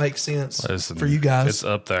 if that makes sense for you guys. It's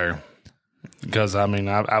up there. Because, I mean,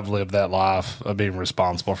 I've lived that life of being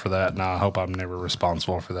responsible for that, and I hope I'm never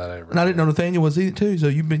responsible for that ever. And I didn't know Nathaniel was either, too. So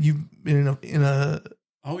you've been in a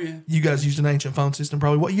oh, yeah. You guys used an ancient phone system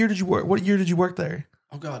probably. What year did you work there?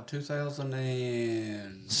 Oh, God,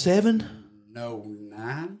 2007? No,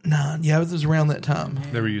 9? 9, yeah, it was around that time.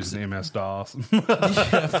 They were using MS-DOS.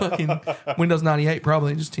 Yeah, fucking Windows 98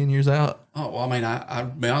 probably, just 10 years out. Oh, well, I mean, I'll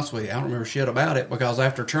be honest with you, I don't remember shit about it because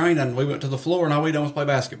after training, we went to the floor and all we done was play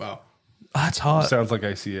basketball. That's hot. Sounds like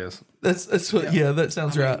ACS. That's what. Yeah, that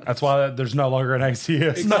sounds right. That's why there's no longer an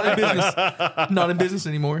ACS. Not in business. Not in business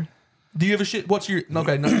anymore. Do you have a shit? What's your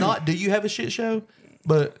okay? Not. Do you have a shit show?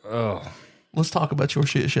 But let's talk about your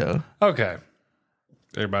shit show. Okay,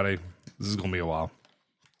 everybody, this is gonna be a while.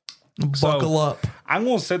 Buckle up. I'm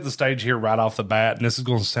gonna set the stage here right off the bat, and this is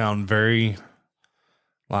gonna sound very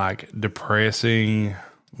like depressing,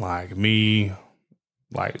 like me,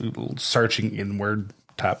 like searching inward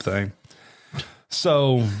type thing.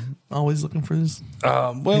 So always looking for this.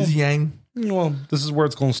 His yang. Well, this is where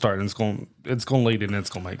it's going to start, and it's going to lead, and it's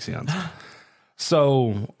going to make sense.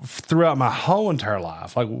 So throughout my whole entire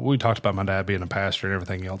life, like we talked about my dad being a pastor and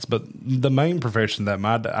everything else, but the main profession that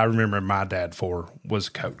I remember my dad for was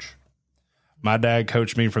coach. My dad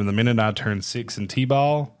coached me from the minute I turned 6 in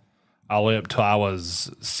T-ball all the way up till I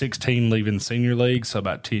was 16, leaving senior league, so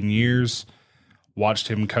about 10 years. watched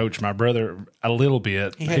him coach my brother a little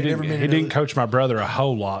bit. He didn't coach my brother a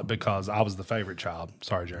whole lot because I was the favorite child.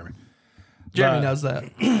 Sorry, Jeremy. Jeremy knows that.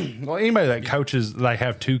 Well, anybody that coaches, they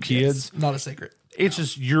have 2 kids. Not a secret. It's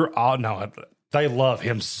just they love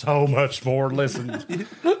him so much more. Listen,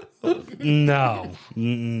 no.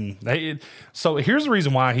 So here's the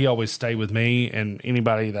reason why he always stayed with me, and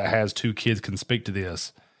anybody that has 2 kids can speak to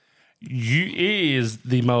this. It is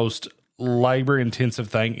the most labor-intensive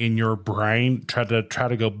thing in your brain try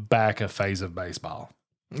to go back a phase of baseball.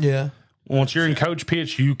 Yeah. Once you're in coach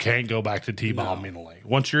pitch, you can't go back to T-ball mentally.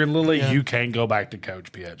 Once you're in Little League, you can't go back to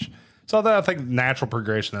coach pitch. So I think natural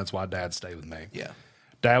progression, that's why Dad stayed with me. Yeah.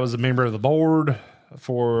 Dad was a member of the board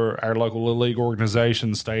for our local Little League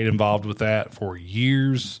organization, stayed involved with that for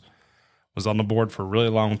years, was on the board for a really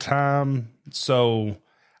long time. So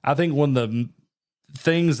I think one of the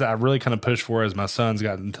things that I really kind of pushed for as my sons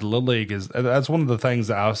got into Little League is that's one of the things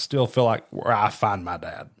that I still feel like where I find my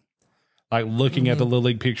dad. Like looking at the Little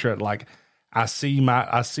League picture, like I see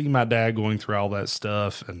my dad going through all that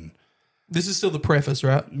stuff, and this is still the preface,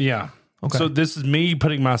 right? Yeah. Okay. So this is me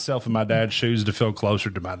putting myself in my dad's shoes to feel closer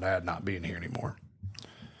to my dad not being here anymore.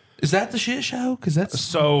 Is that the shit show? Because that's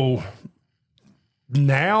so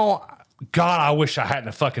now. God, I wish I hadn't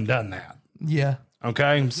have fucking done that. Yeah.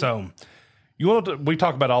 Okay. So we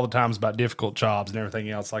talk about all the times about difficult jobs and everything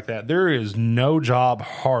else like that. There is no job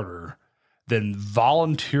harder than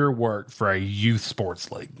volunteer work for a youth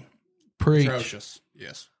sports league. Preach. Atrocious.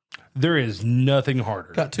 Yes. There is nothing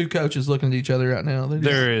harder. Got 2 coaches looking at each other right now.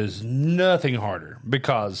 There is nothing harder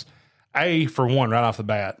because, for one, right off the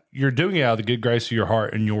bat, you're doing it out of the good grace of your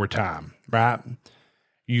heart and your time, right?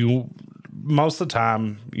 Most of the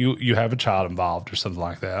time, you have a child involved or something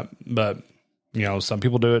like that. But, some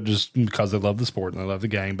people do it just because they love the sport and they love the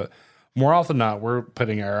game. But more often than not, we're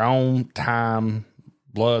putting our own time,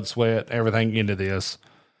 blood, sweat, everything into this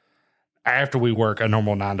after we work a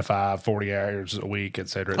normal 9 to 5, 40 hours a week, et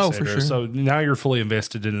cetera, et cetera. For sure. So now you're fully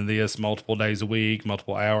invested into this multiple days a week,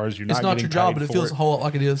 multiple hours. It's not your job, but it feels a whole lot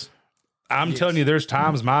like it is. I'm telling you, there's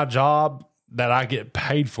times my job that I get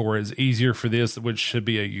paid for is easier for this, which should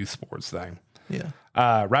be a youth sports thing. Yeah.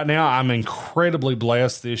 Right now, I'm incredibly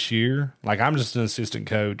blessed this year. Like, I'm just an assistant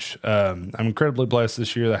coach. I'm incredibly blessed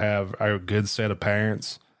this year to have a good set of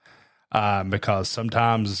parents because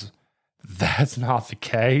sometimes that's not the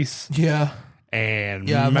case. Yeah. And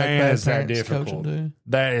man, is that difficult. Coaching,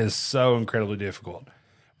 that is so incredibly difficult.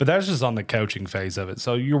 But that's just on the coaching phase of it.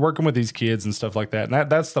 So you're working with these kids and stuff like that. And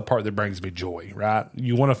that's the part that brings me joy, right?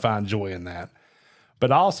 You want to find joy in that.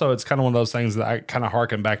 But also it's kind of one of those things that I kind of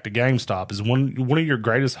harken back to GameStop is one of your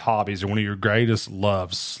greatest hobbies or one of your greatest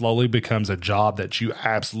loves slowly becomes a job that you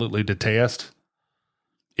absolutely detest.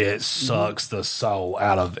 It sucks the soul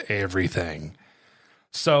out of everything.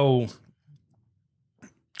 So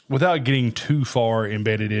without getting too far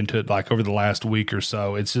embedded into it, like over the last week or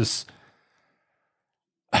so, it's just,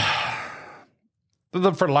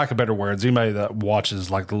 for lack of better words, anybody that watches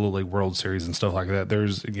like the Little League World Series and stuff like that,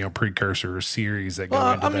 there's precursor series that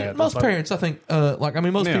go into that. Most parents, I think,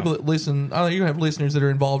 most people that listen, I know you're gonna have listeners that are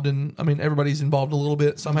involved in. I mean, everybody's involved a little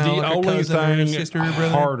bit somehow. The like only thing brother.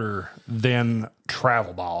 harder than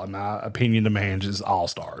travel ball, in my opinion, to manage is All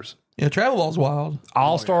Stars. Yeah, travel ball's wild.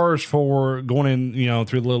 All Stars for going in,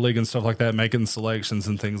 through the Little League and stuff like that, making selections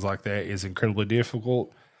and things like that is incredibly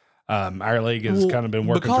difficult. Our league has kind of been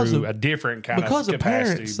working through a different kind of capacity. Because of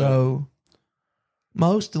parents, so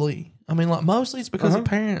mostly. I mean, like, mostly it's because of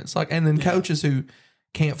parents. Like, and then coaches who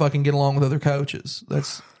can't fucking get along with other coaches.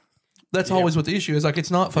 That's always what the issue is. Like,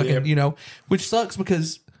 it's not fucking, which sucks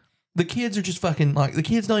because the kids are just fucking, like, the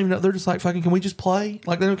kids don't even know. They're just like, fucking, can we just play?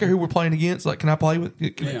 Like, they don't care who we're playing against. Like, can I play with?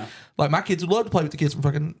 Like, my kids would love to play with the kids from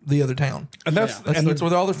fucking the other town. And that's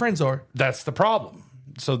where all their friends are. That's the problem.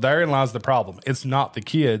 So therein lies the problem. It's not the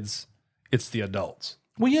kids, it's the adults.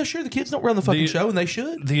 Well, yeah, sure. The kids don't run the fucking show, and they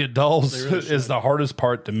should. The adults is the hardest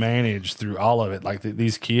part to manage through all of it. Like,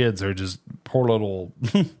 these kids are just poor little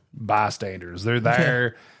bystanders. They're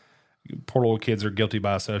there. Yeah. Poor little kids are guilty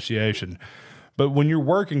by association. But when you're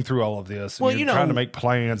working through all of this, and you're trying to make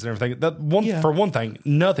plans and everything, for one thing,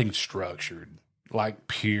 nothing's structured. Like,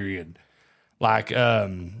 period. Like,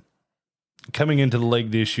 coming into the league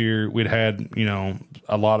this year, we'd had,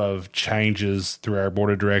 a lot of changes through our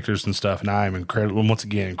board of directors and stuff. And I am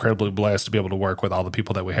incredibly blessed to be able to work with all the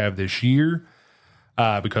people that we have this year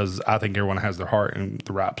because I think everyone has their heart in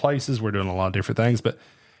the right places. We're doing a lot of different things. But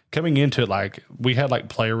coming into it, like, we had like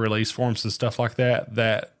player release forms and stuff like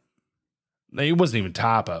that it wasn't even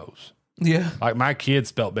typos. Yeah. Like, my kids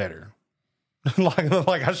spelled better.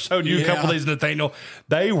 like I showed you a couple of these, Nathaniel.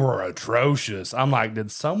 They were atrocious. I'm like,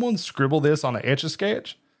 did someone scribble this on an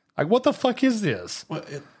Etch-a-Sketch? Like, what the fuck is this? Well,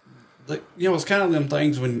 it's kind of them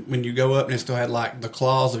things when you go up and it still had like the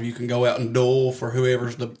clause of you can go out and duel for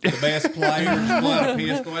whoever's the best player. Pull out a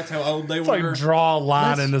pistol. That's how old they were. Like draw a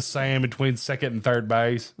line in the sand between second and third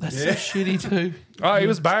base. That's so shitty too. Oh, it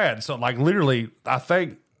was bad. So like literally, I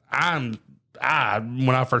think when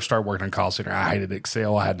I first started working in call center, I hated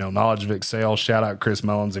Excel. I had no knowledge of Excel. Shout out Chris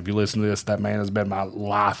Mullins. If you listen to this, that man has been my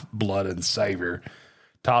life, blood, and savior.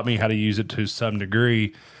 Taught me how to use it to some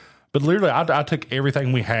degree. But literally, I took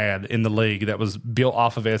everything we had in the league that was built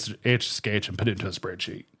off of Etch-a-Sketch and put it into a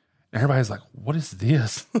spreadsheet. And everybody's like, what is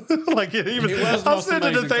this? Like, I said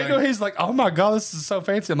to Nathaniel, he's like, oh my God, this is so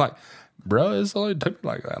fancy. I'm like, bro, it's only took me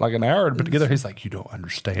like an hour to put together. He's like, you don't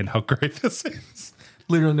understand how great this is.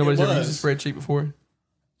 Literally, nobody's ever used a spreadsheet before.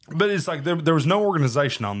 But it's like there was no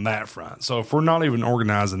organization on that front. So if we're not even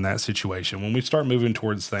organized in that situation, when we start moving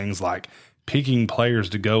towards things like picking players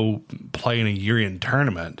to go play in a year-end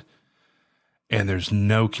tournament, and there's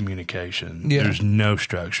no communication, there's no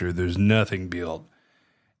structure, there's nothing built,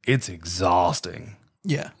 it's exhausting.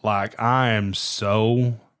 Yeah. Like, I am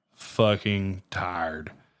so fucking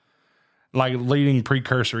tired. Like, leading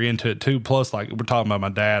precursor into it, too. Plus, like, we're talking about my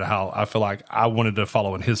dad, how I feel like I wanted to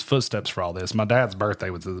follow in his footsteps for all this. My dad's birthday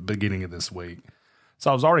was at the beginning of this week.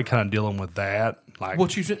 So I was already kind of dealing with that. Like,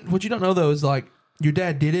 what you don't know, though, is, like, your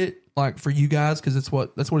dad did it, like, for you guys, because that's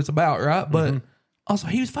what it's about, right? But also,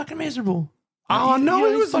 he was fucking miserable. Oh, no,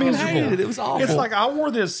 it was fucking miserable. hated it. It was awful. It's like I wore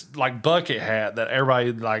this like bucket hat that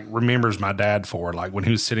everybody like remembers my dad for. Like when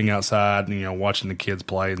he was sitting outside and, watching the kids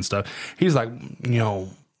play and stuff. He's like,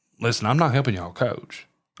 listen, I'm not helping y'all coach.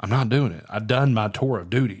 I'm not doing it. I've done my tour of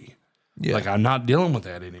duty. Yeah. Like, I'm not dealing with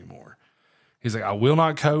that anymore. He's like, I will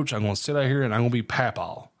not coach. I'm going to sit out here and I'm going to be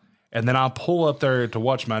papaw. And then I'll pull up there to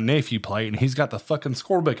watch my nephew play, and he's got the fucking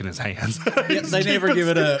scorebook in his hands. They never give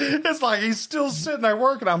it up. It's like he's still sitting there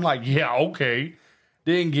working. I'm like, yeah, okay.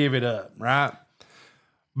 Didn't give it up, right?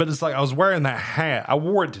 But it's like I was wearing that hat. I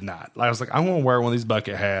wore it tonight. Like, I was like, I'm going to wear one of these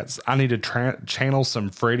bucket hats. I need to channel some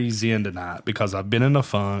Freddie Zen tonight because I've been in a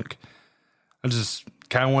funk. I just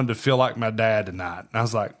kind of wanted to feel like my dad tonight. And I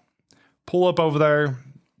was like, pull up over there.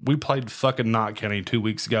 We played fucking Knott County 2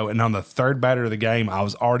 weeks ago, and on the third batter of the game, I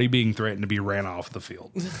was already being threatened to be ran off the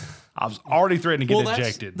field. I was already threatened to get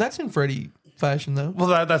ejected. That's in Freddie fashion, though.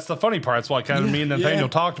 Well, that's the funny part. It's what kind of me and Nathaniel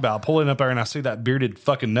talked about. Pulling up there, and I see that bearded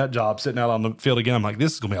fucking nut job sitting out on the field again. I'm like,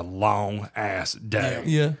 this is going to be a long-ass day.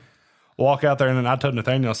 Yeah. Walk out there, and then I told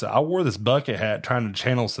Nathaniel, I said, I wore this bucket hat trying to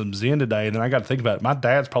channel some Zen today, and then I got to think about it. My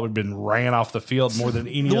dad's probably been ran off the field more than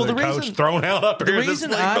any other coach thrown out up here. The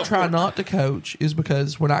reason I try not to coach is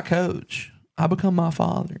because when I coach, I become my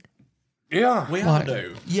father. Yeah. We all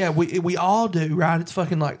do. Yeah, we all do, right? It's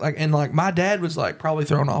fucking like my dad was like probably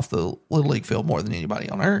thrown off the Little League field more than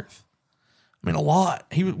anybody on earth. I mean, a lot.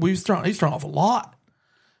 He's thrown off a lot.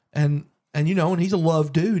 And he's a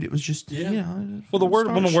love dude. It was just, Well, one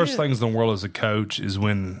of the worst things in the world as a coach is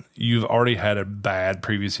when you've already had a bad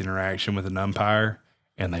previous interaction with an umpire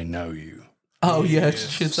and they know you. Oh, yeah.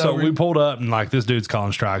 So we pulled up and like this dude's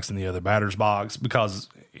calling strikes in the other batter's box because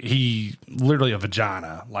he literally a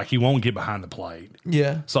vagina. Like he won't get behind the plate.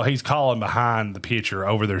 Yeah. So he's calling behind the pitcher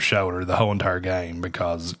over their shoulder the whole entire game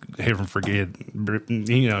because heaven forget,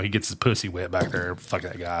 he gets his pussy wet back there. Fuck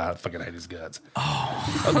that guy. I fucking hate his guts.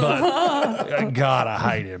 Oh. But God, I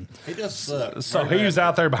hate him. He does suck. So he was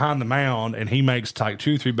out there behind the mound and he makes like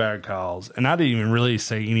 2-3 bad calls. And I didn't even really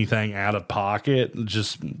say anything out of pocket.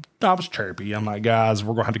 I was chirpy. I'm like, guys,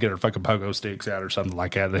 we're going to have to get our fucking pogo sticks out or something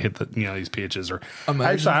like that to hit these pitches. Or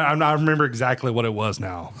actually, I remember exactly what it was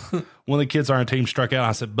now. One of the kids on our team struck out.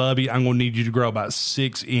 I said, Bubby, I'm going to need you to grow about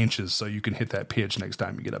 6 inches so you can hit that pitch next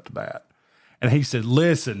time you get up to bat. And he said,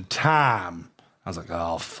 listen, time. I was like,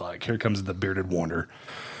 oh, fuck. Here comes the bearded wonder.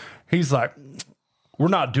 He's like, we're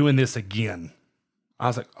not doing this again. I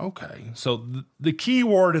was like, okay. So the key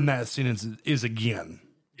word in that sentence is again.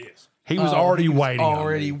 Yes. He was already waiting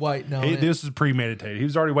on it. This is premeditated. He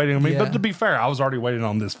was already waiting on me. Yeah. But to be fair, I was already waiting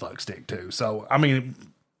on this fuck stick too. So, I mean,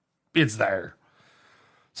 it's there.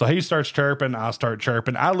 So he starts chirping. I start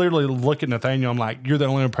chirping. I literally look at Nathaniel. I'm like, you're the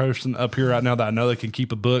only person up here right now that I know that can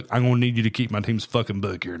keep a book. I'm going to need you to keep my team's fucking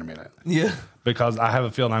book here in a minute. Yeah. Because I have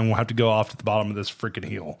a feeling I'm going to have to go off to the bottom of this freaking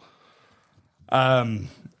hill.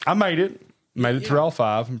 I made it. Made it through all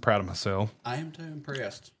 5. I'm proud of myself. I am too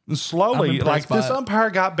impressed. And slowly, like this umpire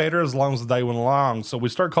got better as long as the day went along. So we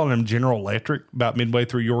started calling him General Electric about midway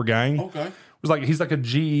through your game. Okay. was like he's like a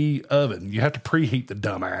GE oven. You have to preheat the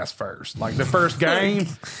dumbass first. Like the first game,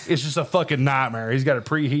 it's just a fucking nightmare. He's got to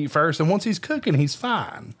preheat first, and once he's cooking, he's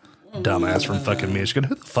fine. Dumbass from fucking Michigan.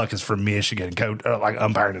 Who the fuck is from Michigan? Like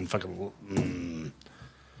umpiring and fucking.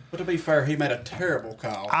 But to be fair, he made a terrible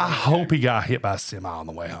call. I hope he got hit by a semi on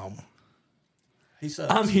the way home. He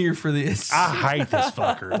sucks. I'm here for this. I hate this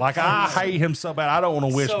fucker. Like I hate him so bad. I don't want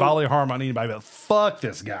to wish bodily harm on anybody, but fuck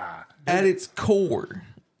this guy. At its core,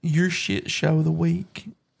 your shit show of the week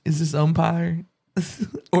is this umpire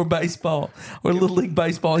or baseball or Little League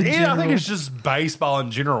baseball in general. I think it's just baseball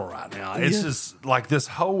in general right now. It's just like this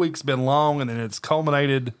whole week's been long and then it's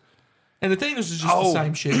culminated. And the thing is just the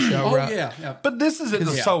same shit show, right? Yeah. But this isn't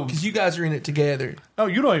so. Because you guys are in it together. No,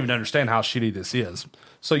 you don't even understand how shitty this is.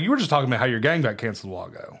 So you were just talking about how your game got canceled a while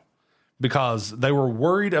ago because they were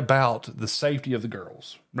worried about the safety of the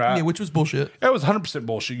girls, right? Yeah, which was bullshit. It was 100%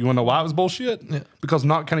 bullshit. You want to know why it was bullshit? Yeah. Because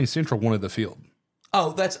Knott County Central wanted the field.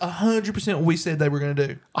 Oh, that's 100% what we said they were going to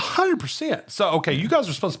do. 100%. So, okay, you guys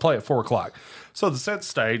are supposed to play at 4 o'clock. So, the set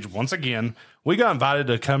stage, once again, we got invited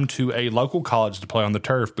to come to a local college to play on the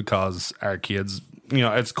turf because our kids,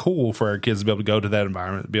 it's cool for our kids to be able to go to that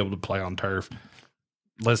environment, to be able to play on turf.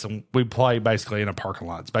 Listen, we play basically in a parking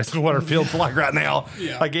lot. It's basically what our field's like right now.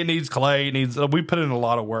 Yeah. Like, it needs clay. We put in a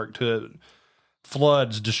lot of work to it.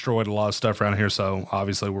 Floods destroyed a lot of stuff around here, so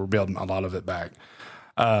obviously we're building a lot of it back.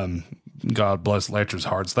 God bless Letcher's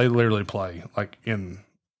hearts. They literally play like in.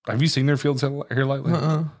 Have you seen their fields here lately?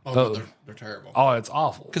 Oh, they're terrible. Oh, it's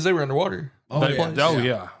awful because they were underwater.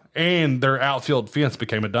 Yeah. And their outfield fence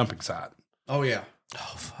became a dumping site. Oh yeah.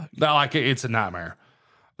 Oh fuck. It's a nightmare.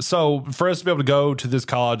 So for us to be able to go to this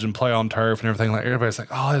college and play on turf and everything, like everybody's like,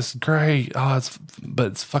 "Oh, it's great." But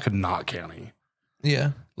it's fucking Knott County.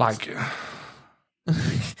 Yeah. Like.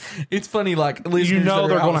 It's funny, like they're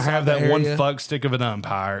going to have that one fuck stick of an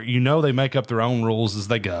umpire. They make up their own rules as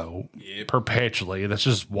they go perpetually. That's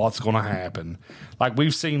just what's going to happen. Like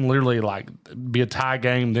we've seen literally like be a tie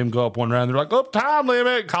game, them go up one round. They're like, "Oh, time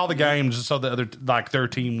limit!" Call the game just so their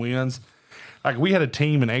team wins. Like we had a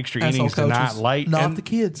team in extra innings tonight late, not the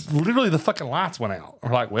kids. Literally, the fucking lights went out.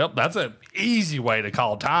 We're like, "Well, that's an easy way to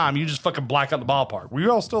call time. You just fucking black out the ballpark." Were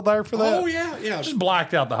you all still there for that? Oh yeah. Just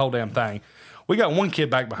blacked out the whole damn thing. We got one kid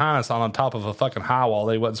back behind us on top of a fucking high wall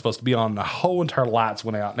they wasn't supposed to be on. The whole entire lights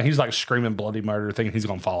went out. And he's like screaming bloody murder, thinking he's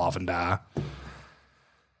going to fall off and die.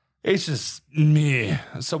 It's just meh.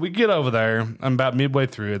 So we get over there. I'm about midway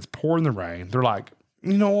through. It's pouring the rain. They're like,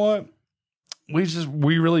 you know what?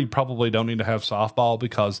 We really probably don't need to have softball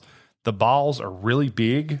because the balls are really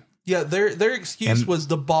big. Yeah, their excuse was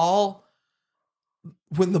the ball.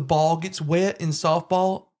 When the ball gets wet in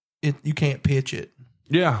softball, you can't pitch it.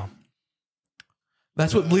 Yeah.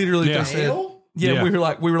 That's what literally they said. Yeah, we were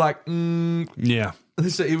like, yeah.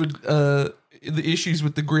 So it would the issues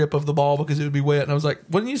with the grip of the ball because it would be wet, and I was like,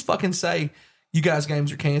 wouldn't you just fucking say you guys'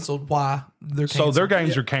 games are canceled? Why they're canceled? So their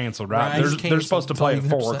games are canceled, right? They're supposed to play at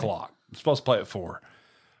 4 o'clock. They're supposed to play at 4.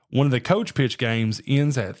 One of the coach pitch games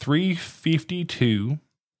ends at 3:52,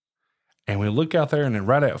 and we look out there, and then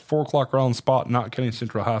right at 4 o'clock, right on the spot, Knott County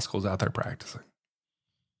Central High School is out there practicing.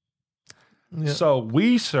 Yep. So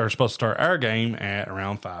we are supposed to start our game at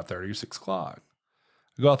around 5:30 or 6 o'clock.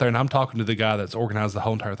 I go out there and I'm talking to the guy that's organized the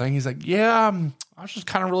whole entire thing. He's like, "Yeah, I was just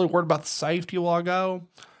kind of really worried about the safety a while ago.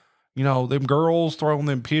 Them girls throwing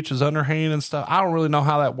them pitches underhand and stuff. I don't really know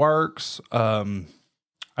how that works. I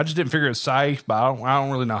just didn't figure it's safe, but I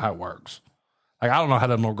don't really know how it works. Like I don't know how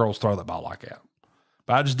them little girls throw that ball like that.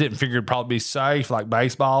 But I just didn't figure it'd probably be safe. Like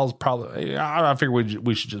baseball's probably. I figured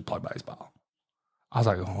we should just play baseball." I was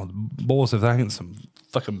like, "Oh, boys, if that ain't some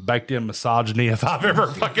fucking baked in misogyny, if I've ever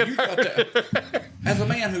fucking heard it." As a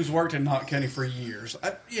man who's worked in Knott County for years,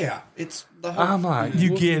 it's the whole. I'm like,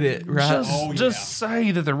 you get it, right? Just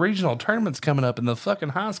say that the regional tournament's coming up and the fucking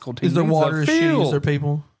high school team is there water as shitty as their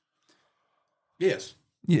people? Yes.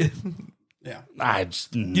 Yeah. Yeah. That's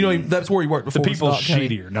where you worked before. The people are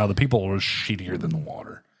shittier. No, the people are shittier than the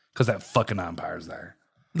water because that fucking umpire's there.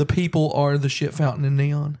 The people are the shit fountain in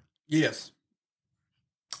neon. Yes.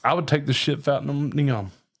 I would take the shit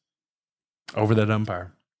fountain over that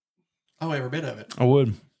umpire. Oh, every bit of it. I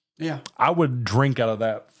would. Yeah. I would drink out of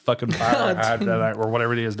that fucking fire or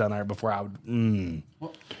whatever it is down there before I would.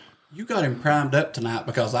 Well, you got him primed up tonight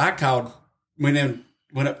because I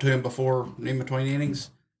went up to him before in between innings,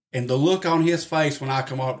 and the look on his face when I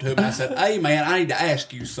come up to him, I said, "Hey man, I need to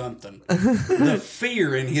ask you something." The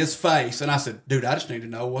fear in his face, and I said, "Dude, I just need to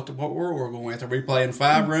know what we're going with. Are we playing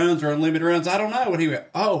 5 runs or unlimited runs? I don't know." And he went,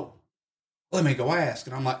 "Oh, let me go ask."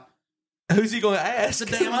 And I'm like, Who's he going to ask? The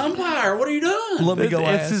damn umpire. What are you doing? Let me go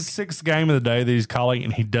It's ask. his 6th game of the day that he's calling,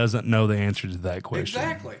 and he doesn't know the answer to that question.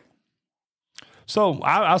 Exactly. So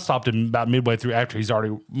I stopped him about midway through after he's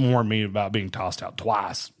already warned me about being tossed out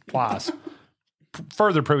twice.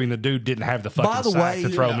 Further proving the dude didn't have the fucking By the sack way, to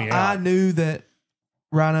throw me I out. knew that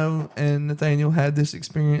Rhino and Nathaniel had this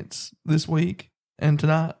experience this week and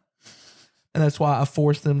tonight. And that's why I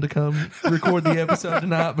forced them to come record the episode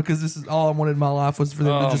tonight, because this is all I wanted in my life was for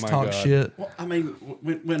them to just my talk God. shit. Well, I mean,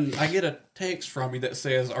 when I get a text from you that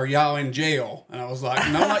says, "Are y'all in jail?" and I was like,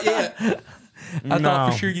 "No, not yet." I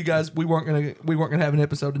thought for sure you guys we weren't gonna have an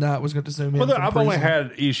episode tonight. I was going to zoom in. Well, from I've only prison.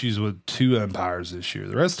 had issues with 2 umpires this year.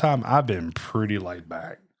 The rest of the time, I've been pretty laid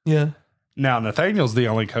back. Yeah. Now, Nathaniel's the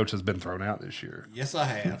only coach that's been thrown out this year. Yes, I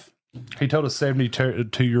have. He told a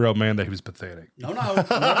 72-year-old man that he was pathetic. No.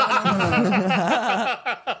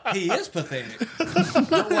 He is pathetic.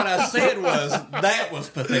 But what I said was that was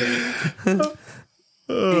pathetic.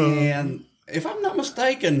 And if I'm not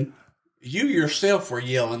mistaken, you yourself were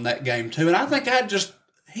yelling that game too. And I think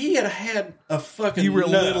he had a fucking You were a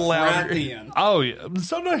little right louder. then. Oh, yeah.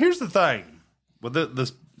 So, no, here's the thing. With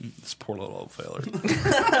this poor little old feller.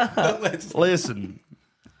 Listen,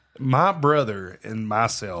 my brother and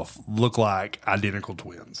myself look like identical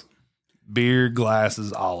twins. Beard,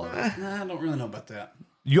 glasses, all of it. Nah, I don't really know about that.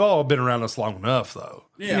 You all have been around us long enough, though.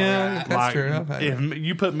 Yeah, right. That's true. Okay. If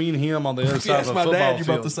you put me and him on the other side Yes, of a my football dad, you're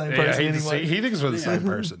field, both the same person anyway. he thinks we're the same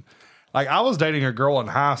person. Like, I was dating a girl in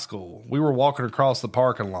high school. We were walking across the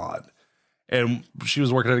parking lot, and she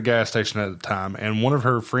was working at a gas station at the time. And one of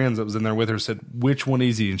her friends that was in there with her said, "Which one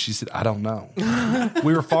is he?" And she said, "I don't know."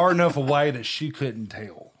 We were far enough away that she couldn't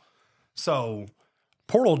tell. So,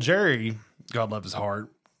 poor old Jerry, God love his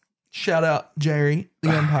heart, Shout out Jerry,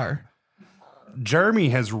 the umpire. Jeremy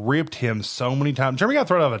has ripped him so many times. Jeremy got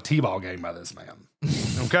thrown out of a T-ball game by this man.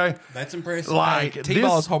 Okay? That's impressive. Like,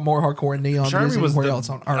 T-ball is more hardcore in neon than Jeremy was anywhere the- else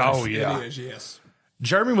on earth. Oh, yeah. It is, yes.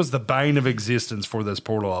 Jeremy was the bane of existence for this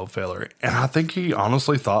poor little old feller. And I think he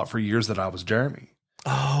honestly thought for years that I was Jeremy.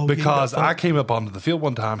 Oh, Because I came up onto the field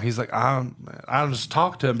one time. He's like, I just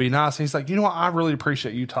talked to him, be nice. And he's like, you know what? I really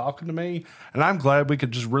appreciate you talking to me. And I'm glad we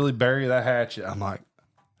could just really bury that hatchet. I'm like,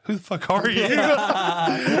 who the fuck are you? And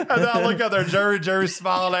then I look out there, Jerry's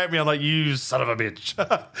smiling at me. I'm like, you son of a bitch.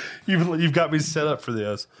 You've got me set up for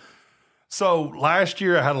this. So last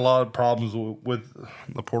year I had a lot of problems with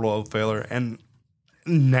the poor little old feller. And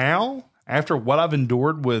now, after what I've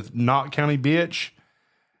endured with Knott County Bitch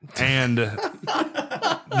and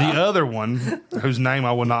the other one, whose name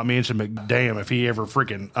I will not mention, but damn, if he ever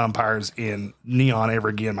freaking umpires in neon ever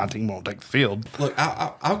again, my team won't take the field. Look,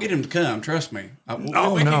 I'll get him to come. Trust me.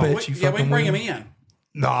 no. We Bet you can fucking bring will. him in.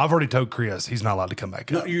 No, I've already told Chris he's not allowed to come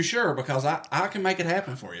back No, up. you sure? Because I can make it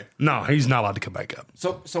happen for you. No, he's not allowed to come back up.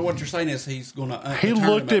 So what you're saying is he's going to. He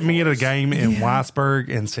looked at me at a game in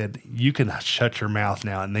Weisberg and said, "You can shut your mouth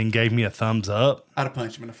now," and then gave me a thumbs up. I'd have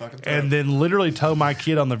punched him in the fucking throat. And then literally told my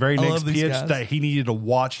kid on the very next love these pitch guys. that he needed to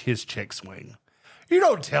watch his check swing. You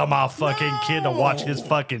don't tell my fucking kid to watch his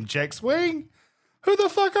fucking check swing. Who the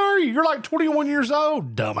fuck are you? You're like 21 years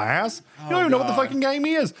old, dumbass. You don't even know what the God. fucking game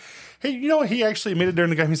is. Hey, you know what? He actually admitted during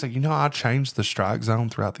the game. He's like, I changed the strike zone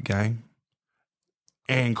throughout the game.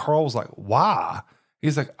 And Carl was like, why?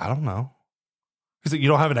 He's like, I don't know. He's like, you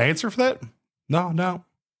don't have an answer for that? No.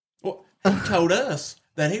 Well, he told us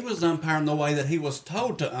that he was umpiring the way that he was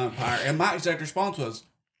told to umpire, and my exact response was,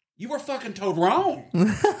 "You were fucking told wrong."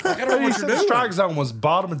 Like, I don't know He what said you're the doing. strike zone was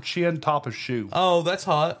bottom of chin, top of shoe. Oh, that's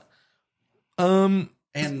hot. And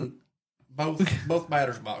both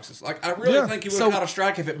batters boxes. Like, I really think he would have caught a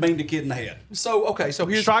strike if it banged a kid in the head. So okay, so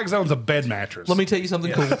here's Strike zone's a bed mattress. let me tell you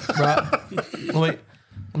something cool, right? let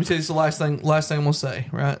me tell you the last thing I'm gonna say,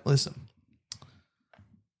 right? Listen.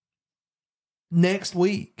 Next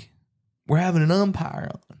week, we're having an umpire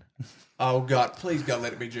on. Oh God, please God,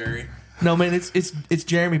 let it be Jerry. No, man, it's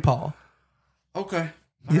Jeremy Paul. Okay,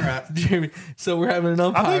 all right. Jeremy. So we're having an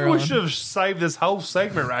umpire. I think we on. should have saved this whole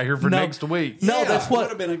segment right here for No. next week. No, Yeah, that's it what.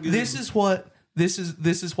 would've been a good- This is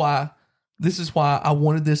why I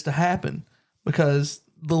wanted this to happen, because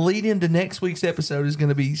the lead into next week's episode is going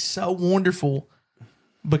to be so wonderful,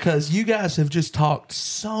 because you guys have just talked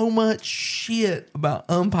so much shit about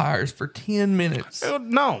umpires for 10 minutes.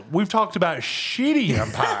 No, we've talked about shitty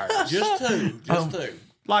umpires. Just two.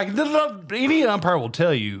 Like, any umpire will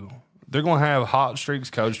tell you they're going to have hot streaks,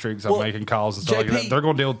 cold streaks on Well, making calls and stuff like JP that. They're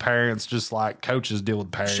going to deal with parents just like coaches deal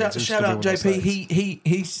with parents. Shout It's out gonna be one of those JP.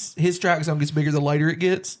 things. His strike zone gets bigger the later it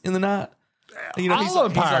gets in the night. You know, All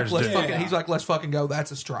umpires let's do. fucking, he's like, let's fucking go.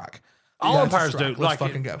 That's a strike. All That's a umpires strike. do. Let's Like,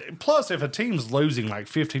 fucking go. Plus, if a team's losing like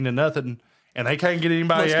 15-0 and they can't get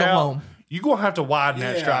anybody Let's go out, home. you're going to have to widen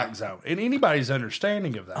that Yeah. strike zone. And anybody's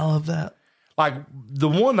understanding of that. I love that. Like the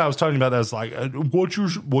one I was talking about that's like, what's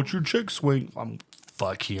your check swing?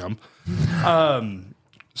 Fuck him.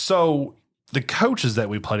 So the coaches that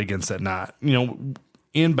we played against that night, you know,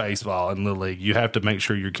 in baseball in Little League, you have to make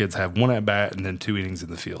sure your kids have 1 at bat and then 2 innings in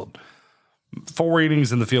the field. 4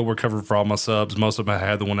 innings in the field were covered for all my subs. Most of them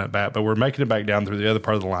had the 1 at bat, but we're making it back down through the other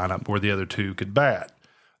part of the lineup where the other 2 could bat.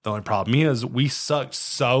 The only problem is we sucked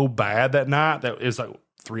so bad that night that it was like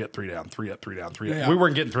 3 up, 3 down, 3 up, 3 down, 3 up. Yeah. We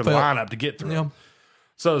weren't getting through the lineup to get through. Yeah.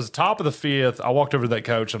 So it was top of the 5th. I walked over to that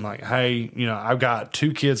coach. I'm like, hey, you know, I've got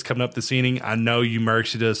 2 kids coming up this inning. I know you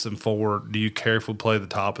mercied us in 4. Do you care if we play the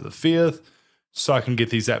top of the 5th so I can get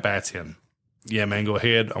these at-bats in? Yeah, man, go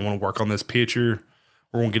ahead. I want to work on this pitcher.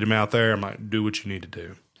 We're going to get him out there. I'm like, do what you need to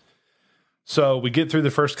do. So we get through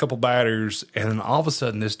the first couple batters, and then all of a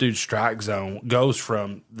sudden this dude's strike zone goes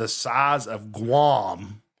from the size of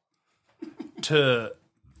Guam to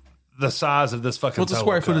the size of this fucking What's the Solo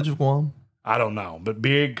square cup. footage of Guam? I don't know, but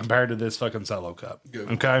big compared to this fucking Solo Cup. Good.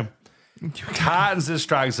 Okay. Tightens this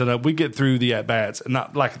strike zone up. We get through the at-bats, and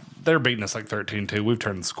not like they're beating us like 13-2. We've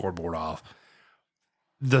turned the scoreboard off.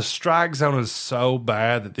 The strike zone is so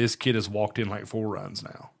bad that this kid has walked in like 4 runs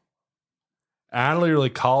now. I literally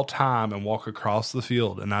call time and walk across the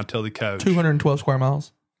field, and I tell the coach, 212 square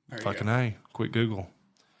miles. There you fucking go. A, quick Google.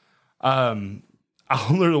 I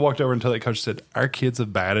literally walked over and told that coach, said, our kids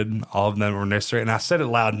have batted. All of them were necessary. And I said it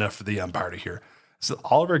loud enough for the umpire to hear. So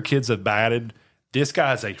all of our kids have batted. This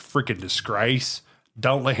guy is a freaking disgrace.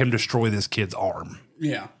 Don't let him destroy this kid's arm.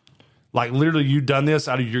 Yeah. Like, literally, you done this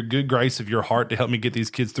out of your good grace of your heart to help me get these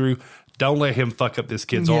kids through. Don't let him fuck up this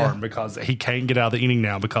kid's Yeah. arm because he can't get out of the inning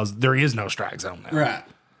now because there is no strike zone now. Right.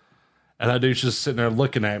 And that dude's just sitting there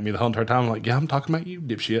looking at me the whole entire time. I'm like, yeah, I'm talking about you,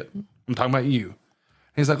 dipshit. I'm talking about you.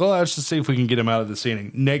 He's like, well, let's just see if we can get him out of this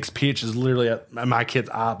inning. Next pitch is literally at my kid's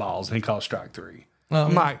eyeballs, and he calls strike 3. Oh,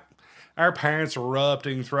 I'm like, our parents are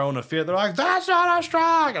erupting, throwing a fit. They're like, that's not a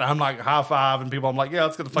strike. And I'm like, high five, and people, I'm like, yeah,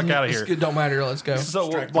 let's get the fuck out of here. It don't matter. Let's go. So,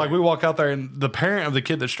 like, we walk out there, and the parent of the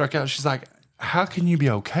kid that struck out, she's like, how can you be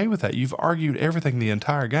okay with that? You've argued everything the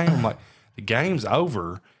entire game. I'm like, the game's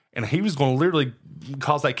over, and he was going to literally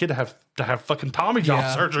cause that kid to have fucking Tommy John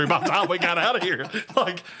Yeah. surgery by the time we got out of here.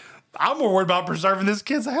 Like, I'm more worried about preserving this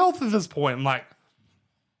kid's health at this point. I'm like,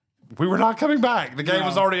 we were not coming back. The game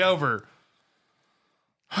was already over.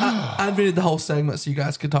 I invented the whole segment so you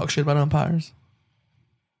guys could talk shit about umpires.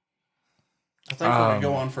 I think we're going to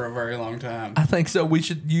go on for a very long time. I think so. We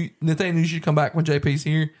should. Nathaniel, you should come back when JP's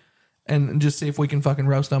here and just see if we can fucking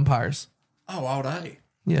roast umpires. Oh, all day.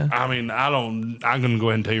 Yeah. I mean, I'm going to go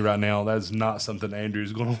ahead and tell you right now, that's not something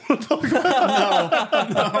Andrew's going to want to talk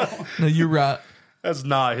about. No, you're right. That's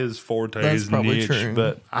not his forte, That's his probably niche. true.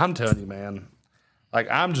 But I'm telling you, man, like,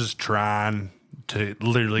 I'm just trying to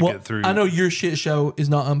literally Well, get through. I know your shit show is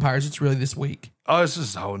not umpires. It's really this week. Oh, it's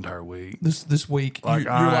just the whole entire week. This week. Like,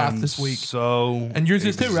 your life I'm this week. So And yours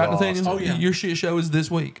is too, right, Nathaniel? exhausted. Oh, yeah. Your shit show is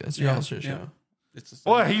this week. That's your shit show. It's the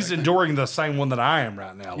same Well, he's thing. enduring the same one that I am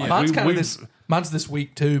right now. Like, Mine's we- Mine's this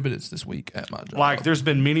week too, but it's this week at my job. Like, there's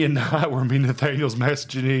been many a night where me and Nathaniel's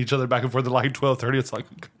messaging each other back and forth at like 12:30. It's like,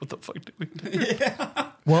 what the fuck did we do?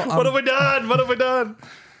 well, What have we done? What have we done?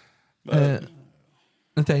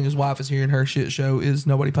 Nathaniel's wife is here, and her shit show is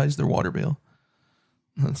nobody pays their water bill.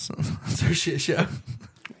 That's her shit show.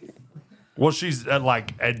 Well, she's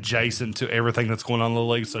like adjacent to everything that's going on in the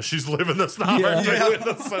league, so she's living this nightmare Yeah. with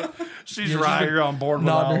us. So she's Yeah, right here on board with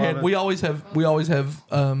all Nodding her of head. it. We always have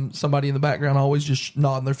somebody in the background always just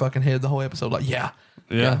nodding their fucking head the whole episode, like yeah,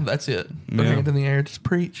 that's it. Their hand in the air, just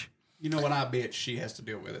preach. You know, when I bitch, she has to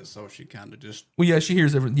deal with it, so she kind of just... Well, yeah, she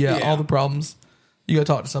hears everything. Yeah, Yeah. all the problems. You got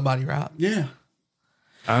to talk to somebody, right? Yeah.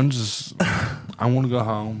 I want to go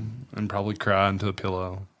home and probably cry into a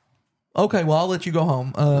pillow. Okay, well, I'll let you go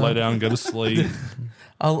home. Lay down and go to sleep.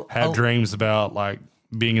 I'll Have dreams about like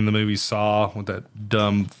being in the movie Saw with that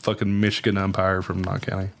dumb fucking Michigan umpire from Knott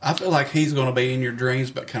County. I feel like he's going to be in your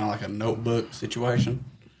dreams, but kind of like a Notebook situation.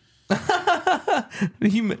 Like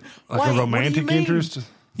a romantic interest?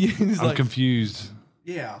 He's I'm like, confused.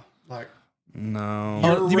 Yeah. Like, No.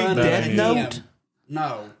 Oh, you mean running Death him. Note?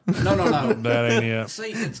 No. No. That ain't it.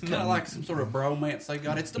 See, it's kind of like some sort of bromance they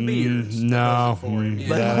got. It's the beards. no. that does it for him. they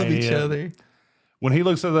Yeah. that love ain't each it. other. When he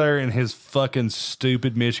looks over there in his fucking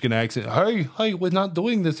stupid Michigan accent, hey, we're not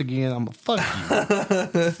doing this again. I'm fuck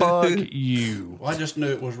you. Fuck you. Well, I just knew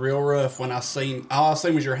it was real rough when all I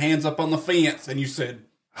seen was your hands up on the fence, and you said,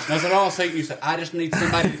 that's what all I seen. You said, I just need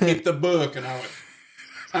somebody to keep the book. And I went,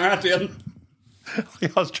 all right, then. I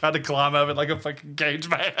was trying to climb up it like a fucking cage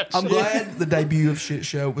match. I'm glad the debut of Shit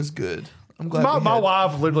Show was good. I'm glad. My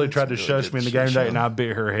wife literally tried to really shush good me in the shit game day, show. and I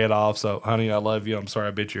bit her head off. So, honey, I love you. I'm sorry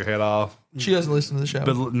I bit your head off. She doesn't listen to the show.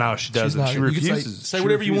 But no, she doesn't. not- She you can say- refuses. say She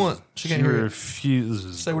whatever you refuses. want. She can't hear it.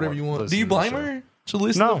 refuses. Say whatever you want. Listen Do you to the blame show. her to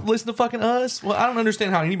listen? No. Listen to fucking us. Well, I don't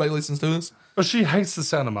understand how anybody listens to us. But she hates the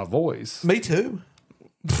sound of my voice. Me too.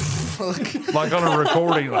 Like on a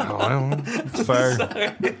recording. Like, oh, well, it's fair.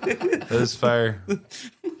 It's fair.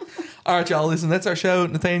 All right, y'all. Listen, that's our show.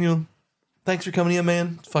 Nathaniel, thanks for coming in,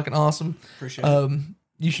 man. It's fucking awesome. Appreciate it.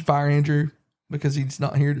 You should fire Andrew because he's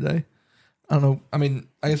not here today. I don't know. I mean,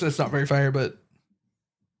 I guess that's not very fair, but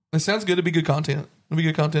it sounds good to be good content. It'll be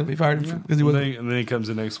good content to be fired because he wasn't. And then he comes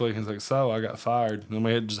in next week and he's like, so I got fired. And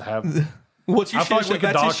we just have. What's your I feel shit like we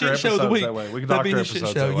show? could That's his doctor shit show of the episodes week. that way. We could That'd be doctor his shit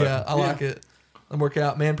episodes show. that way. Yeah, I like it. And work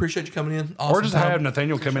out, man. Appreciate you coming in. Awesome Or just time. have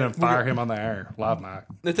Nathaniel come in and fire him on the air. Live mic.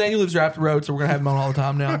 Nathaniel lives right up the road, so we're gonna have him on all the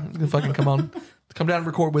time now. He's gonna fucking come down and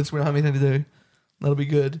record with us. We don't have anything to do. That'll be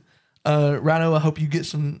good. Rhino, I hope you get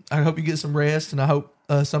some rest, and I hope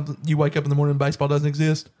something you wake up in the morning and baseball doesn't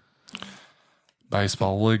exist.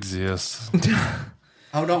 Baseball will exist.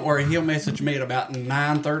 Oh, don't worry. He'll message me at about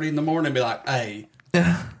 9:30 in the morning and be like, hey.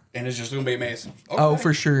 And it's just going to be a message. Okay. Oh,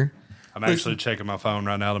 for sure. I'm actually checking my phone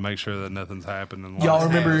right now to make sure that nothing's happening. Y'all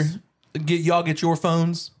remember, Yes. get your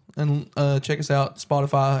phones and check us out.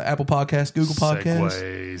 Spotify, Apple Podcasts, Google Podcasts.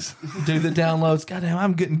 Segways. Do the downloads. Goddamn,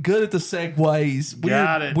 I'm getting good at the segues.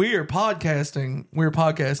 Got it. We're podcasting. We're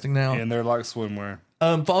podcasting now. And they're like swimwear.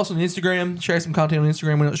 Follow us on Instagram. Share some content on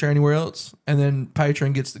Instagram. We don't share anywhere else. And then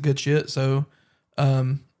Patreon gets the good shit. So,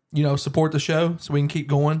 support the show so we can keep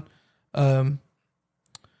going.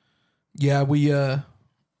 We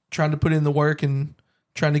trying to put in the work and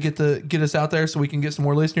trying to get us out there so we can get some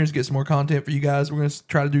more listeners, get some more content for you guys. We're going to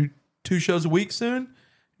try to do 2 shows a week soon.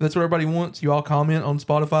 If that's what everybody wants. You all comment on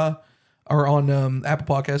Spotify or on Apple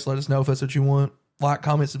Podcasts. Let us know if that's what you want. Like,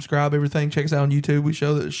 comment, subscribe, everything. Check us out on YouTube. We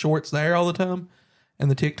show the shorts there all the time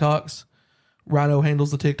and the TikToks. Rhino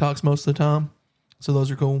handles the TikToks most of the time. So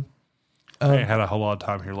those are cool. I ain't had a whole lot of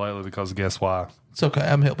time here lately because guess why? It's okay.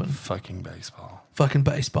 I'm helping. Fucking baseball. Fucking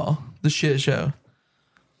baseball. The shit show.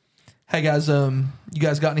 Hey guys, you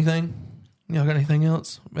guys got anything? Y'all got anything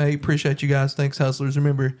else? Hey, appreciate you guys. Thanks, hustlers.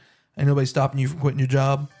 Remember, ain't nobody stopping you from quitting your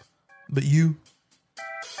job but you.